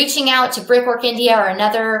reaching out to Brickwork India or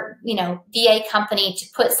another, VA company to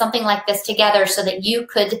put something like this together so that you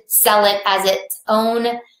could sell it as its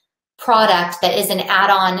own product that is an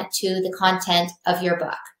add-on to the content of your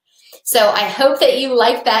book. So I hope that you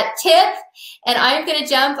like that tip. And I'm going to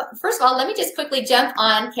jump, first of all, let me just quickly jump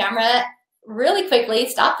on camera really quickly,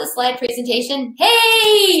 stop the slide presentation.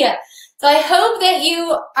 Hey! So I hope that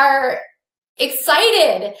you are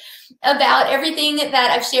excited about everything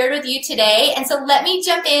that I've shared with you today. And so let me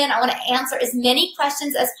jump in. I want to answer as many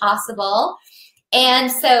questions as possible.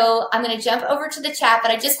 And so I'm going to jump over to the chat, but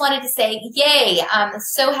I just wanted to say, yay, I'm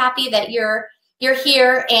so happy that you're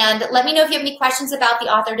here. And let me know if you have any questions about the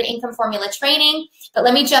Author to Income Formula training. But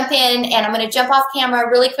let me jump in, and I'm going to jump off camera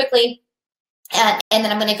really quickly. And then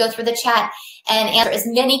I'm going to go through the chat and answer as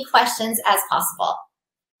many questions as possible.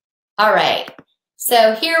 All right.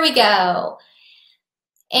 So here we go.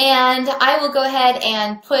 And I will go ahead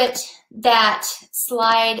and put that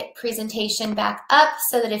slide presentation back up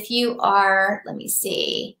so that if you are, let me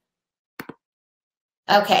see.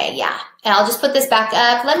 Okay, yeah. And I'll just put this back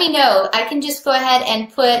up. Let me know. I can just go ahead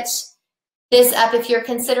and put this up if you're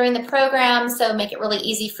considering the program, so make it really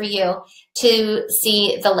easy for you to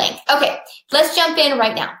see the link. Okay, let's jump in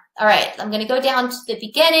right now. All right, I'm going to go down to the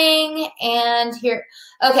beginning and here.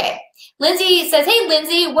 Okay, Lindsay says, hey,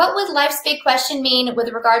 Lindsay, what would life's big question mean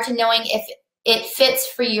with regard to knowing if it fits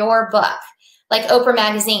for your book, like Oprah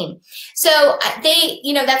Magazine? So they,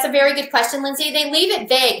 that's a very good question, Lindsay. They leave it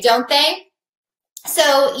vague, don't they?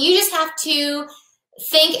 So you just have to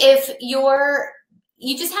think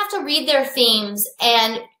you just have to read their themes,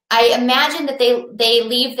 and I imagine that they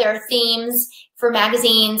leave their themes for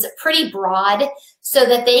magazines pretty broad so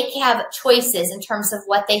that they can have choices in terms of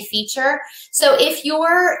what they feature. So if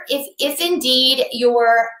indeed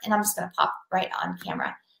and I'm just going to pop right on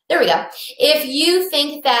camera. There we go. If you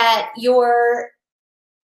think that your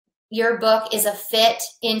book is a fit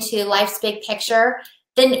into life's big picture,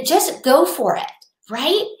 then just go for it,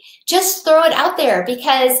 right? Just throw it out there,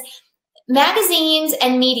 because magazines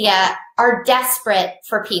and media are desperate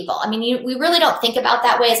for people. I mean, we really don't think about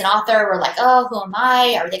that way as an author. We're like, oh, who am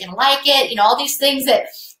I? Are they going to like it? All these things that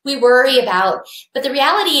we worry about. But the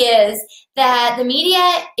reality is that the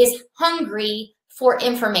media is hungry for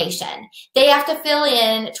information. They have to fill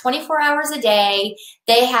in 24 hours a day.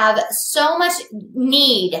 They have so much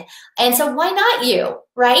need. And so why not you,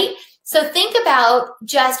 right? So think about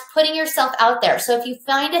just putting yourself out there. So if you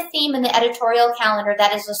find a theme in the editorial calendar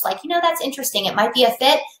that is just like, that's interesting, it might be a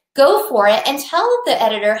fit, go for it and tell the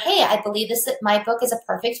editor, hey, I believe my book is a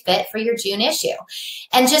perfect fit for your June issue.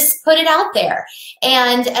 And just put it out there.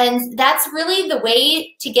 And that's really the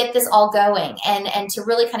way to get this all going, and to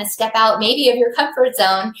really kind of step out maybe of your comfort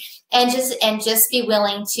zone and just be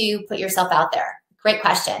willing to put yourself out there. Great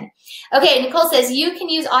question. Okay, Nicole says you can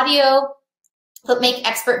use audio, but make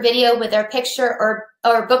expert video with their picture or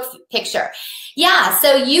book picture. Yeah,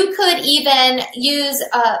 so you could even use,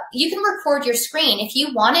 you can record your screen. If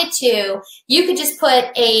you wanted to, you could just put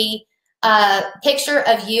a picture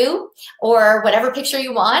of you or whatever picture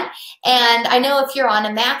you want. And I know if you're on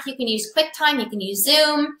a Mac, you can use QuickTime, you can use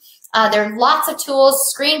Zoom. There are lots of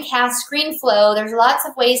tools, Screencast, ScreenFlow. There's lots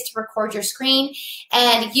of ways to record your screen,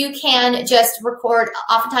 and you can just record.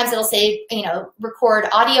 Oftentimes it'll say, record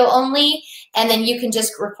audio only, and then you can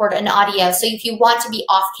just record an audio. So if you want to be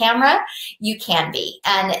off camera, you can be,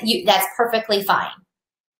 and that's perfectly fine.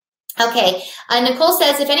 Okay, Nicole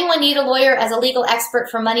says, if anyone need a lawyer as a legal expert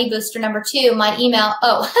for Money Booster #2, my email,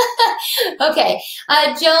 okay.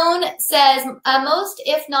 Joan says, most,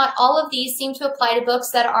 if not all of these seem to apply to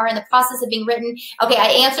books that are in the process of being written. Okay,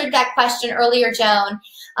 I answered that question earlier, Joan.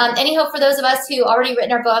 Any hope for those of us who already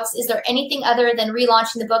written our books? Is there anything other than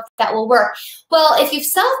relaunching the book that will work? Well, if you've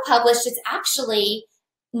self-published, it's actually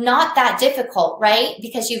not that difficult, right?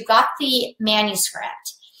 Because you've got the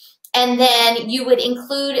manuscript. And then you would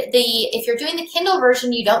include if you're doing the Kindle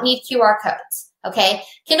version, you don't need QR codes, okay?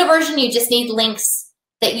 Kindle version, you just need links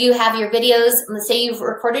that you have your videos. Let's say you've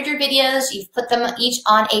recorded your videos, you've put them each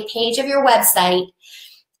on a page of your website,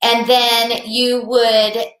 and then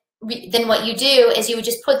then what you do is you would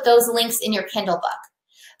just put those links in your Kindle book.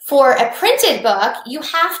 For a printed book, you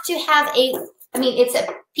have to have it's a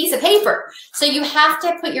piece of paper. So you have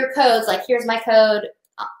to put your codes, like here's my code.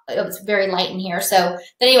 It was very light in here. So,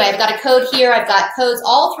 but anyway, I've got a code here. I've got codes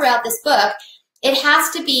all throughout this book. It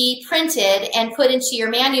has to be printed and put into your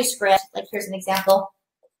manuscript. Like here's an example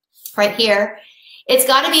right here. It's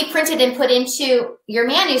got to be printed and put into your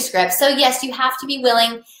manuscript. So yes, you have to be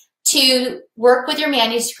willing to work with your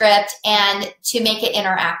manuscript and to make it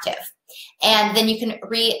interactive. And then you can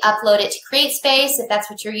re-upload it to CreateSpace if that's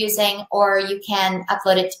what you're using, or you can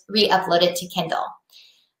re-upload it to Kindle.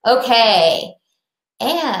 Okay.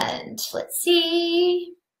 And let's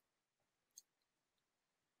see.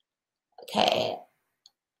 Okay.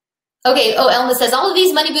 Okay. Oh, Elma says, all of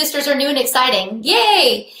these money boosters are new and exciting.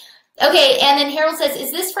 Yay. Okay. And then Harold says, is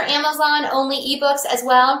this for Amazon only ebooks as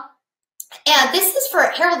well? And this is for,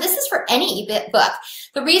 Harold, this is for any ebook.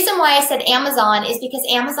 The reason why I said Amazon is because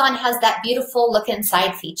Amazon has that beautiful look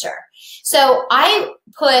inside feature. So I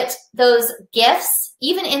put those GIFs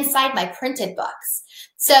even inside my printed books.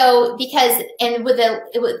 So and with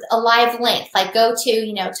a live link, like go to,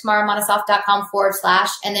 tamaramonosoff.com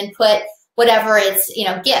 / and then put whatever it's,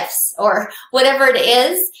 GIFs or whatever it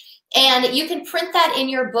is. And you can print that in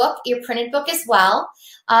your book, your printed book as well.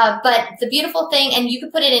 But the beautiful thing, and you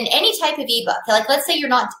can put it in any type of ebook. Like let's say you're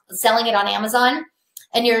not selling it on Amazon.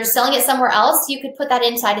 and you're selling it somewhere else, you could put that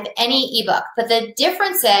inside of any ebook. But the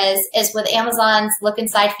difference is with Amazon's look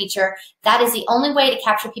inside feature, that is the only way to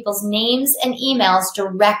capture people's names and emails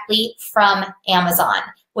directly from Amazon,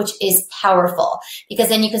 which is powerful, because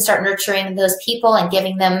then you can start nurturing those people and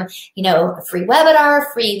giving them, you know, a free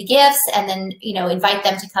webinar, free gifts, and then, you know, invite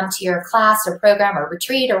them to come to your class or program or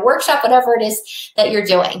retreat or workshop, whatever it is that you're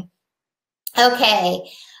doing. Okay.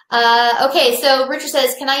 Okay, so Richard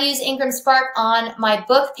says, can I use Ingram Spark on my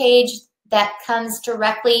book page that comes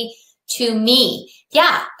directly to me?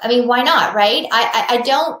 Yeah, I mean, why not, right? I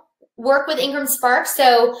don't work with Ingram Spark,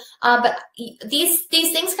 so, but these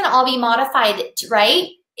things can all be modified, right?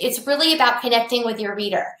 It's really about connecting with your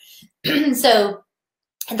reader. So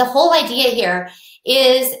the whole idea here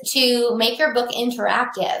is to make your book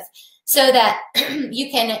interactive so that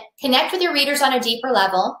you can connect with your readers on a deeper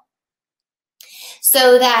level,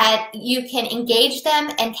 so that you can engage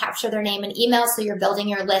them and capture their name and email, so you're building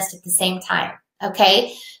your list at the same time,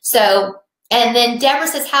 okay? So, and then Deborah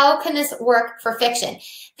says, how can this work for fiction?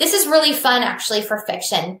 This is really fun, actually, for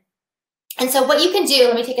fiction. And so what you can do,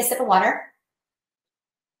 let me take a sip of water.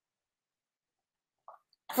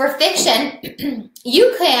 For fiction,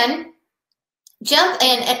 you can jump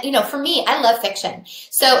in, and, you know, for me, I love fiction.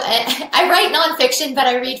 So I write nonfiction, but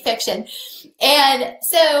I read fiction. And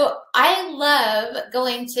so I love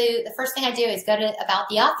going to, the first thing I do is go to About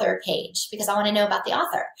the Author page, because I want to know about the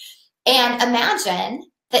author. And imagine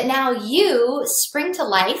that now you spring to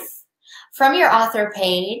life from your author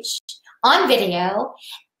page on video,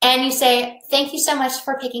 and you say, thank you so much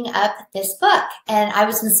for picking up this book. And I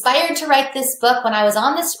was inspired to write this book when I was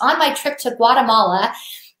on my trip to Guatemala.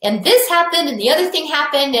 And this happened, and the other thing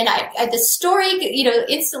happened, and the story, you know,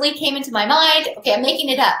 instantly came into my mind. Okay, I'm making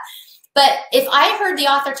it up. But if I heard the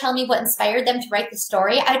author tell me what inspired them to write the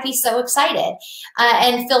story, I'd be so excited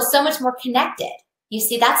and feel so much more connected. You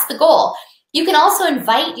see, that's the goal. You can also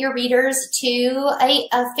invite your readers to a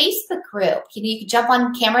Facebook group. You can jump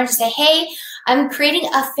on camera and just say, hey, I'm creating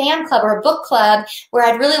a fan club or a book club where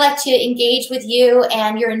I'd really like to engage with you,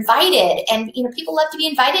 and you're invited. And, you know, people love to be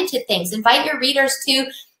invited to things. Invite your readers to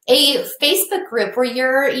a Facebook group where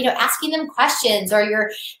you're, you know, asking them questions, or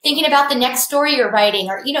you're thinking about the next story you're writing,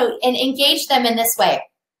 or, you know, and engage them in this way.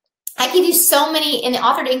 I give you so many, in the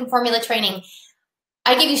Author to Income Formula training,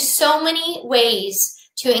 I give you so many ways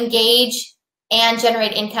to engage and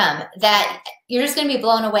generate income that you're just going to be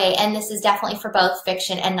blown away. And this is definitely for both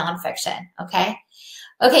fiction and nonfiction. Okay.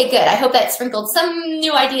 Okay, good. I hope that sprinkled some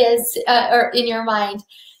new ideas or in your mind.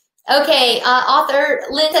 Okay,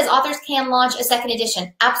 Lynn says authors can launch a second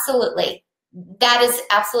edition. Absolutely. That is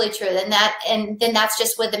absolutely true. And then that's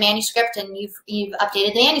just with the manuscript, and you've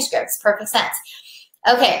updated the manuscript. It's perfect sense.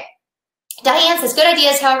 Okay. Diane says, good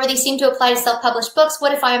ideas. However, these seem to apply to self-published books.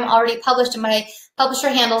 What if I'm already published and my publisher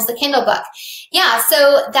handles the Kindle book? Yeah,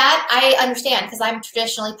 so that I understand, because I'm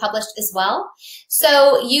traditionally published as well.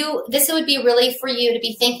 So this would be really for you to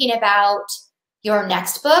be thinking about your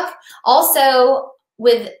next book. Also,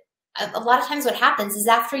 with a lot of times what happens is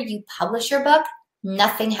after you publish your book,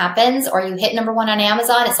 nothing happens, or you hit #1 on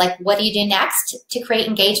Amazon. It's like, what do you do next to create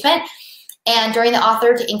engagement? And during the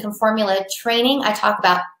Author to Income Formula training, I talk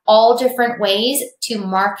about all different ways to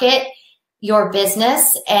market your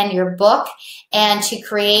business and your book, and to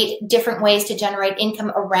create different ways to generate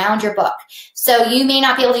income around your book. So you may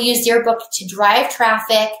not be able to use your book to drive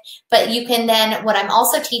traffic, but you can then, what I'm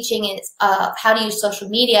also teaching is how to use social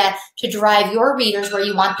media to drive your readers where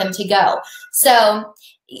you want them to go. So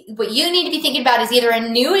what you need to be thinking about is either a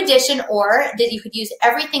new edition, or that you could use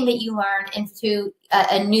everything that you learned into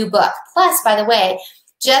a new book. Plus, by the way,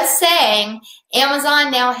 just saying,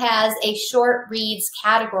 Amazon now has a short reads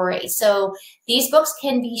category. So these books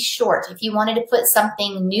can be short. If you wanted to put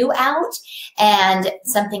something new out and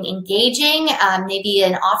something engaging, maybe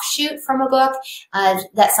an offshoot from a book,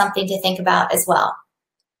 that's something to think about as well.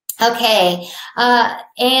 Okay,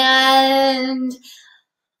 and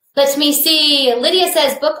let me see. Lydia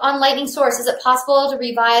says, book on Lightning Source. Is it possible to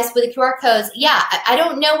revise with the QR codes? Yeah, I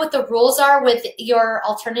don't know what the rules are with your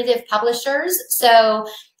alternative publishers. So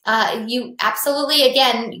you absolutely,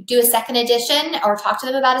 again, do a second edition, or talk to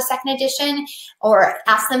them about a second edition, or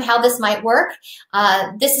ask them how this might work.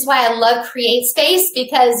 This is why I love CreateSpace,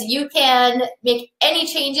 because you can make any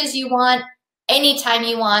changes you want, anytime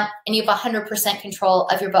you want, and you have 100% control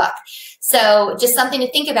of your book. So just something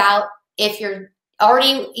to think about if you're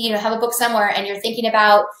already, have a book somewhere and you're thinking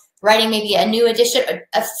about writing maybe a new edition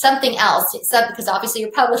of something else, because obviously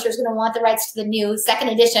your publisher is going to want the rights to the new second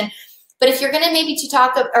edition. But if you're going to maybe to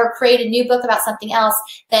talk or create a new book about something else,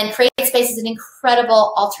 then CreateSpace is an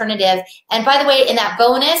incredible alternative. And by the way, in that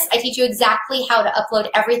bonus, I teach you exactly how to upload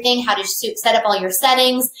everything, how to set up all your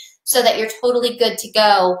settings so that you're totally good to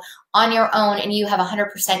go on your own and you have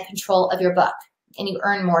 100% control of your book and you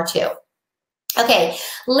earn more too. Okay,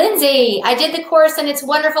 Lindsay, I did the course and it's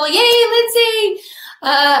wonderful. Yay, Lindsay!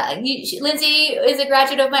 Lindsay is a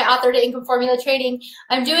graduate of my Author to Income Formula training.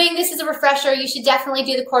 I'm doing this as a refresher. You should definitely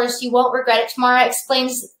do the course. You won't regret it. Tamara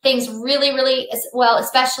explains things really, really well,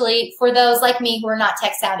 especially for those like me who are not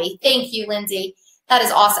tech savvy. Thank you, Lindsay. That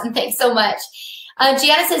is awesome. Thanks so much.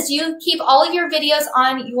 Gianna says, do you keep all of your videos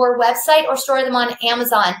on your website or store them on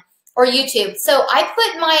Amazon or YouTube? So I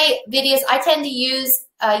put my videos, I tend to use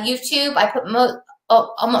YouTube. I put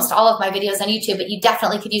almost all of my videos on YouTube, but you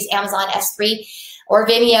definitely could use Amazon S3 or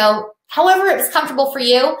Vimeo, however it's comfortable for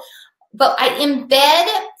you. But I embed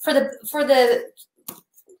for the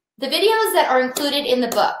videos that are included in the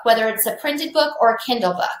book, whether it's a printed book or a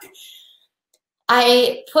Kindle book.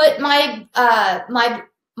 I put my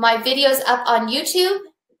my videos up on YouTube.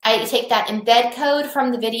 I take that embed code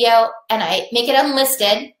from the video and I make it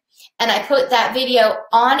unlisted. And I put that video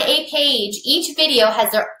on a page. Each video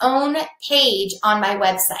has their own page on my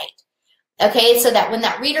website. Okay, so that when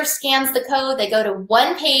that reader scans the code, they go to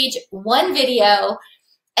one page, one video,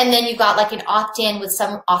 and then you've got like an opt-in with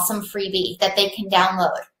some awesome freebie that they can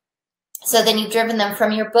download. So then you've driven them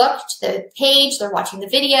from your book to the page, they're watching the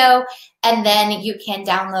video, and then you can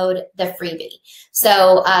download the freebie.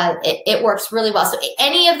 So it works really well. So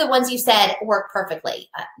any of the ones you said work perfectly.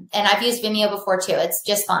 And I've used Vimeo before too. It's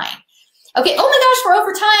just fine. Okay, oh my gosh, we're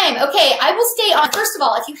over time. Okay, I will stay on. First of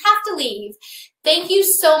all, if you have to leave, thank you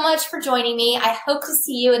so much for joining me. I hope to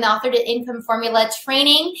see you in the Author to Income Formula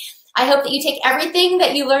training. I hope that you take everything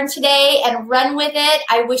that you learned today and run with it.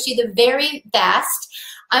 I wish you the very best.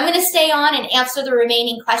 I'm going to stay on and answer the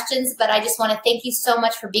remaining questions, but I just want to thank you so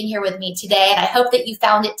much for being here with me today, and I hope that you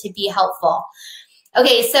found it to be helpful.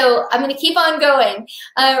 Okay, so I'm going to keep on going.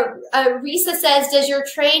 Risa says, does your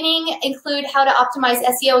training include how to optimize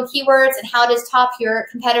SEO and keywords and how to top your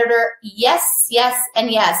competitor? Yes, yes, and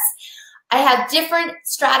yes. I have different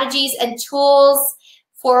strategies and tools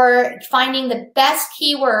for finding the best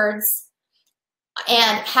keywords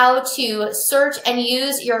and how to search and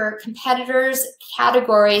use your competitors'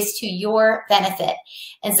 categories to your benefit.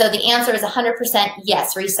 And so the answer is 100%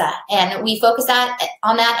 yes, Risa. And we focus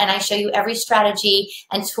on that, and I show you every strategy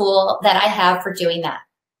and tool that I have for doing that.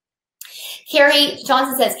 Carrie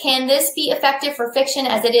Johnson says, can this be effective for fiction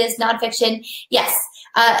as it is nonfiction? Yes.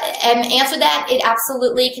 And answer that, it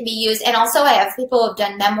absolutely can be used. And also I have people who have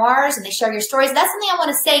done memoirs and they share your stories. That's something I want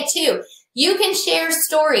to say too. You can share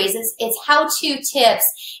stories. It's how-to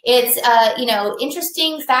tips. It's, you know,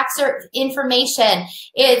 interesting facts or information.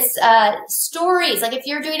 It's stories. Like if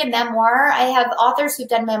you're doing a memoir, I have authors who've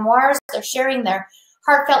done memoirs. They're sharing their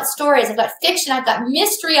heartfelt stories. I've got fiction. I've got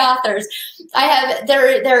mystery authors. I have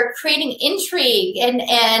they're creating intrigue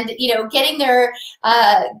and you know getting their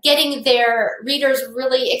readers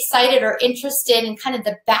really excited or interested in kind of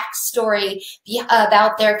the backstory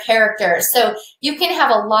about their characters. So you can have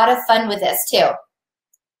a lot of fun with this too.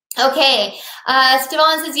 Okay,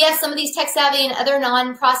 Stevan says, yes, some of these tech savvy and other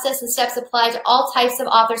non-process and steps apply to all types of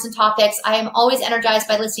authors and topics. I am always energized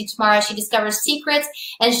by listening to Tamara. She discovers secrets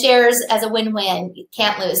and shares as a win-win.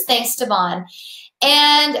 Can't lose. Thanks, Stevan.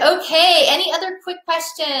 And okay, any other quick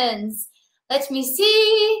questions? Let me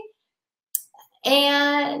see.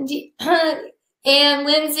 And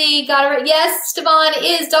Lindsay got it right. Yes, Stevan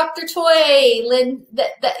is Dr. Toy.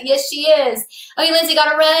 Yes, she is. Okay, Lindsay,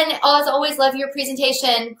 got to run. Oh, as always, love your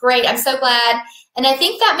presentation. Great. I'm so glad. And I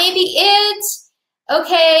think that may be it.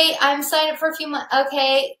 Okay, I'm signed up for a few months.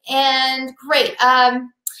 Okay, and great.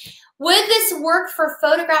 Would this work for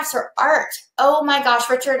photographs or art? Oh my gosh,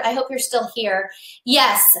 Richard, I hope you're still here.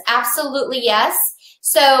 Yes, absolutely yes.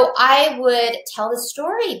 So I would tell the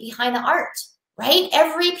story behind the art. Right?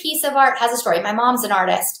 Every piece of art has a story. My mom's an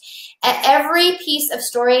artist. Every piece of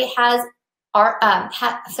story has art.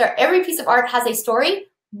 Every piece of art has a story.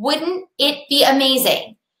 Wouldn't it be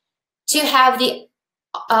amazing to have the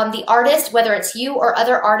artist, whether it's you or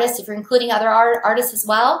other artists, if you're including other artists as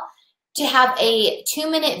well, to have a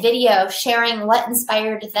 2-minute video sharing what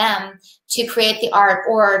inspired them to create the art,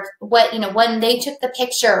 or what, you know, when they took the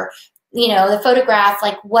picture, you know, the photograph,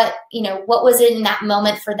 like what, you know, what was in that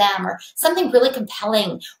moment for them, or something really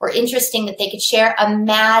compelling or interesting that they could share.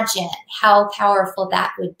 Imagine how powerful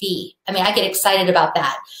that would be. I mean, I get excited about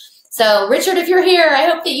that. So Richard, if you're here, I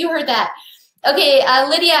hope that you heard that. Okay,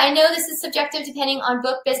 Lydia, I know this is subjective depending on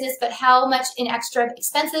book business, but how much in extra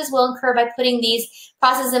expenses will incur by putting these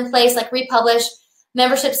processes in place, like republish,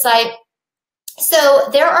 membership site? So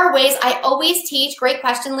there are ways. I always teach, great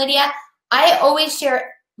question, Lydia. I always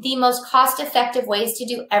share the most cost-effective ways to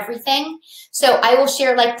do everything. So I will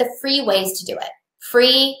share like the free ways to do it.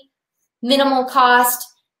 Free, minimal cost,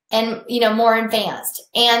 and more advanced.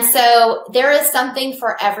 And so there is something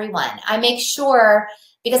for everyone. I make sure,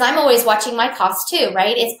 because I'm always watching my costs too,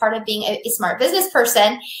 right? It's part of being a smart business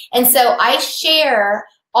person. And so I share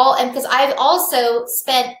all, and because I've also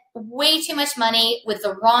spent way too much money with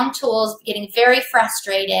the wrong tools, getting very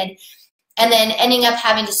frustrated, and then ending up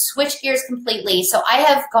having to switch gears completely. So I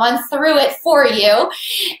have gone through it for you,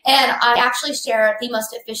 and I actually share the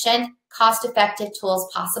most efficient, cost-effective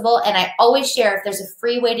tools possible. And I always share, if there's a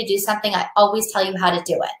free way to do something, I always tell you how to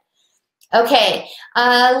do it. Okay,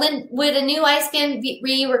 Lynn, would a new ISBN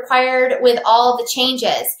be required with all the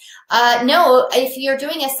changes? No, if you're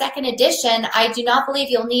doing a second edition, I do not believe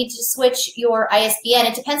you'll need to switch your ISBN.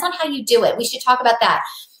 It depends on how you do it. We should talk about that.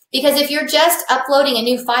 Because if you're just uploading a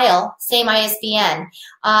new file, same ISBN.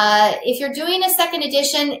 If you're doing a second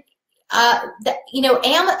edition,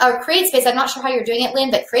 CreateSpace, I'm not sure how you're doing it,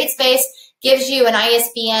 Lynn, but CreateSpace gives you an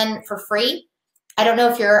ISBN for free. I don't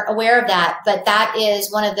know if you're aware of that, but that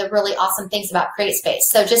is one of the really awesome things about CreateSpace.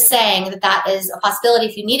 So just saying that that is a possibility.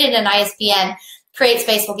 If you needed an ISBN,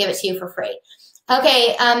 CreateSpace will give it to you for free.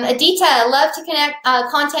 Okay, Adita, love to connect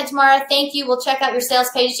content tomorrow. Thank you. We'll check out your sales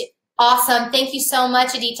page. Awesome. Thank you so much,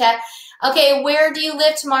 Adita. Okay, where do you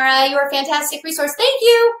live, Tamara? You're a fantastic resource. Thank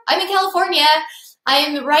you. I'm in California. I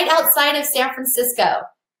am right outside of San Francisco.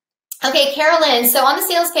 Okay, Carolyn, so on the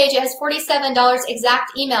sales page, it has $47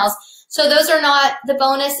 exact emails. So those are not the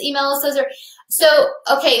bonus emails. Those are, so,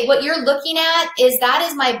 okay, what you're looking at is that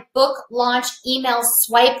is my book launch email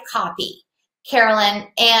swipe copy, Carolyn,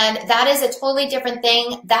 and that is a totally different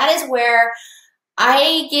thing. That is where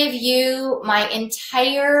I give you my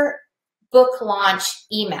entire book launch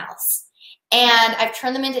emails. And I've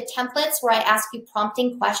turned them into templates where I ask you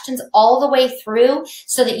prompting questions all the way through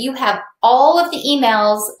so that you have all of the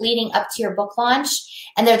emails leading up to your book launch.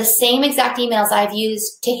 And they're the same exact emails I've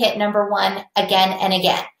used to hit #1 again and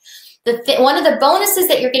again. One of the bonuses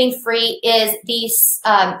that you're getting free is the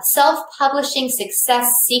self-publishing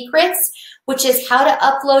success secrets, which is how to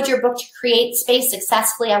upload your book to CreateSpace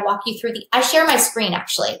successfully. I walk you through I share my screen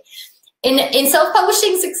actually. In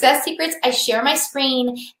self-publishing success secrets, I share my screen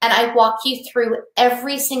and I walk you through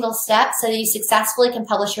every single step so that you successfully can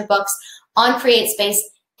publish your books on CreateSpace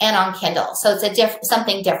and on Kindle. So it's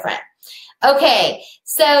something different. Okay,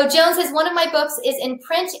 so Joan says, one of my books is in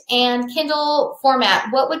print and Kindle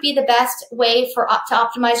format. What would be the best way to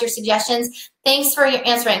optimize your suggestions? Thanks for your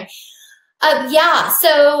answering. Yeah,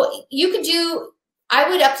 so you could do, I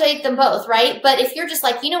would update them both, right? But if you're just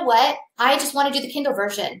like, you know what, I just want to do the Kindle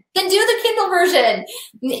version, then do the Kindle version,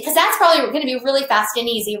 because that's probably going to be really fast and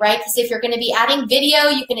easy, right? Because if you're going to be adding video,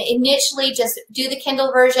 you can initially just do the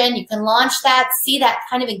Kindle version. You can launch that, see that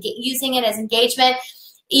kind of using it as engagement.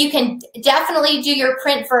 You can definitely do your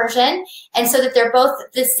print version, and so that they're both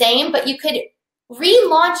the same, but you could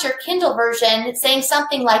relaunch your Kindle version saying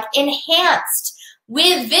something like enhanced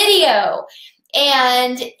with video.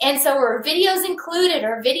 And so are videos included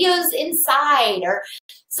or videos inside or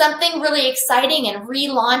something really exciting and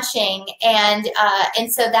relaunching. And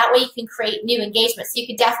so that way you can create new engagements. So you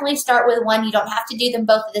could definitely start with one. You don't have to do them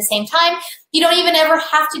both at the same time. You don't even ever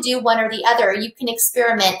have to do one or the other. You can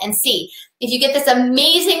experiment and see. If you get this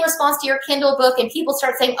amazing response to your Kindle book and people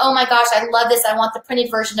start saying, oh my gosh, I love this, I want the printed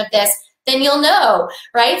version of this, then you'll know,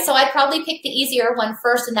 right? So I'd probably pick the easier one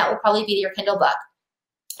first, and that will probably be your Kindle book.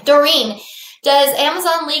 Doreen, does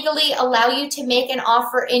Amazon legally allow you to make an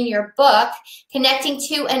offer in your book connecting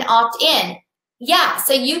to an opt-in? Yeah,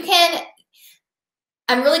 so you can,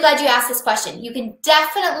 I'm really glad you asked this question. You can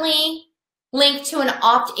definitely link to an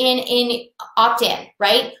opt-in opt-in,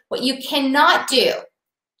 right? What you cannot do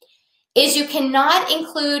is you cannot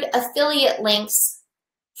include affiliate links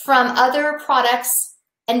from other products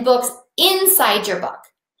and books inside your book.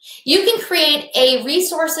 You can create a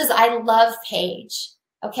resources I love page,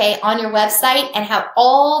 okay, on your website and have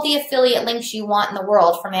all the affiliate links you want in the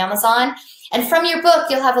world from Amazon. And from your book,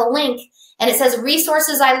 you'll have a link and it says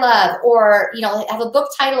resources I love, or, you know, have a book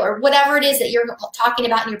title or whatever it is that you're talking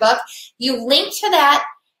about in your book. You link to that,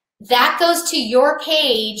 that goes to your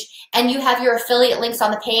page, and you have your affiliate links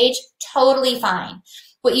on the page, totally fine.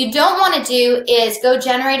 What you don't want to do is go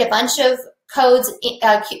generate a bunch of codes,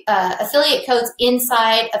 affiliate codes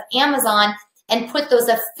inside of Amazon and put those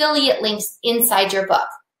affiliate links inside your book.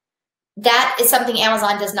 That is something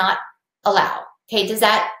Amazon does not allow? Okay, does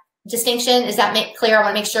that distinction, is that make clear? I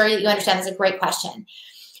want to make sure that you understand. That's a great question.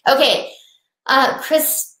 Okay,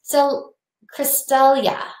 Crystalia.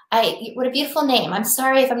 What a beautiful name. I'm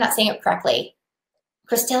sorry if I'm not saying it correctly.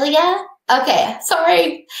 Crystalia? Okay,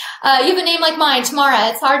 sorry. You have a name like mine, Tamara.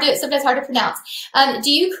 It's sometimes hard to pronounce.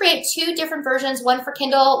 Do you create two different versions, one for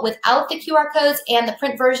Kindle without the QR codes and the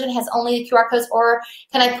print version has only the QR codes, or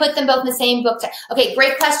can I put them both in the same book? Okay,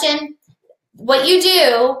 great question. What you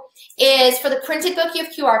do is for the printed book, you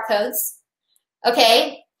have QR codes,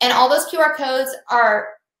 okay? And all those QR codes are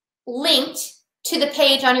linked to the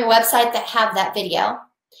page on your website that have that video.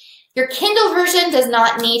 Your Kindle version does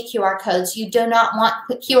not need QR codes. You do not want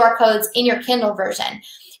QR codes in your Kindle version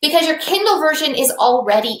because your Kindle version is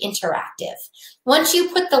already interactive. Once you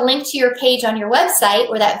put the link to your page on your website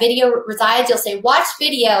where that video resides, you'll say watch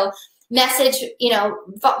video message,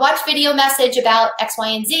 watch video message about X, Y,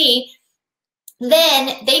 and Z.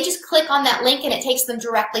 Then they just click on that link and it takes them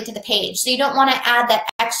directly to the page. So you don't want to add that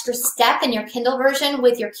extra step in your Kindle version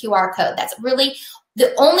with your QR code. That's really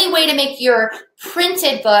the only way to make your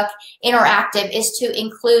printed book interactive is to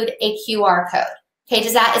include a QR code. Okay,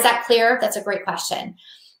 is that clear? That's a great question.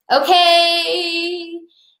 Okay,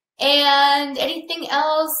 and anything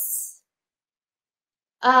else?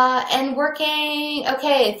 And working.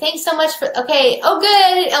 Okay, thanks so much for, okay. Oh,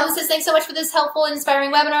 good. Elma says, thanks so much for this helpful and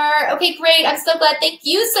inspiring webinar. Okay, great. I'm so glad. Thank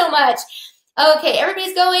you so much. Okay,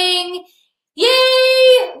 everybody's going.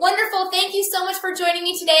 Yay! Wonderful. Thank you so much for joining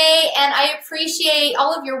me today, and I appreciate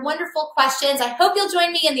all of your wonderful questions. I hope you'll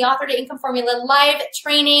join me in the Author to Income Formula live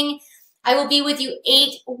training. I will be with you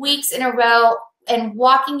 8 weeks in a row and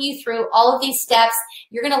walking you through all of these steps.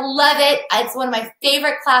 You're going to love it. It's one of my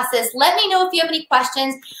favorite classes. Let me know if you have any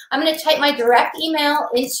questions. I'm going to type my direct email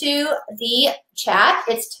into the chat.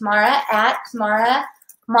 It's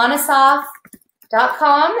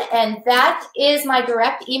tamara@tamaramonosoff.com, and that is my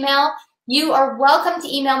direct email. You are welcome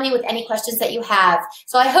to email me with any questions that you have.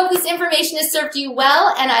 So I hope this information has served you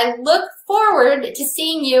well, and I look forward to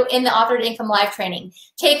seeing you in the Author to Income live training.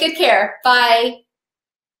 Take good care. Bye.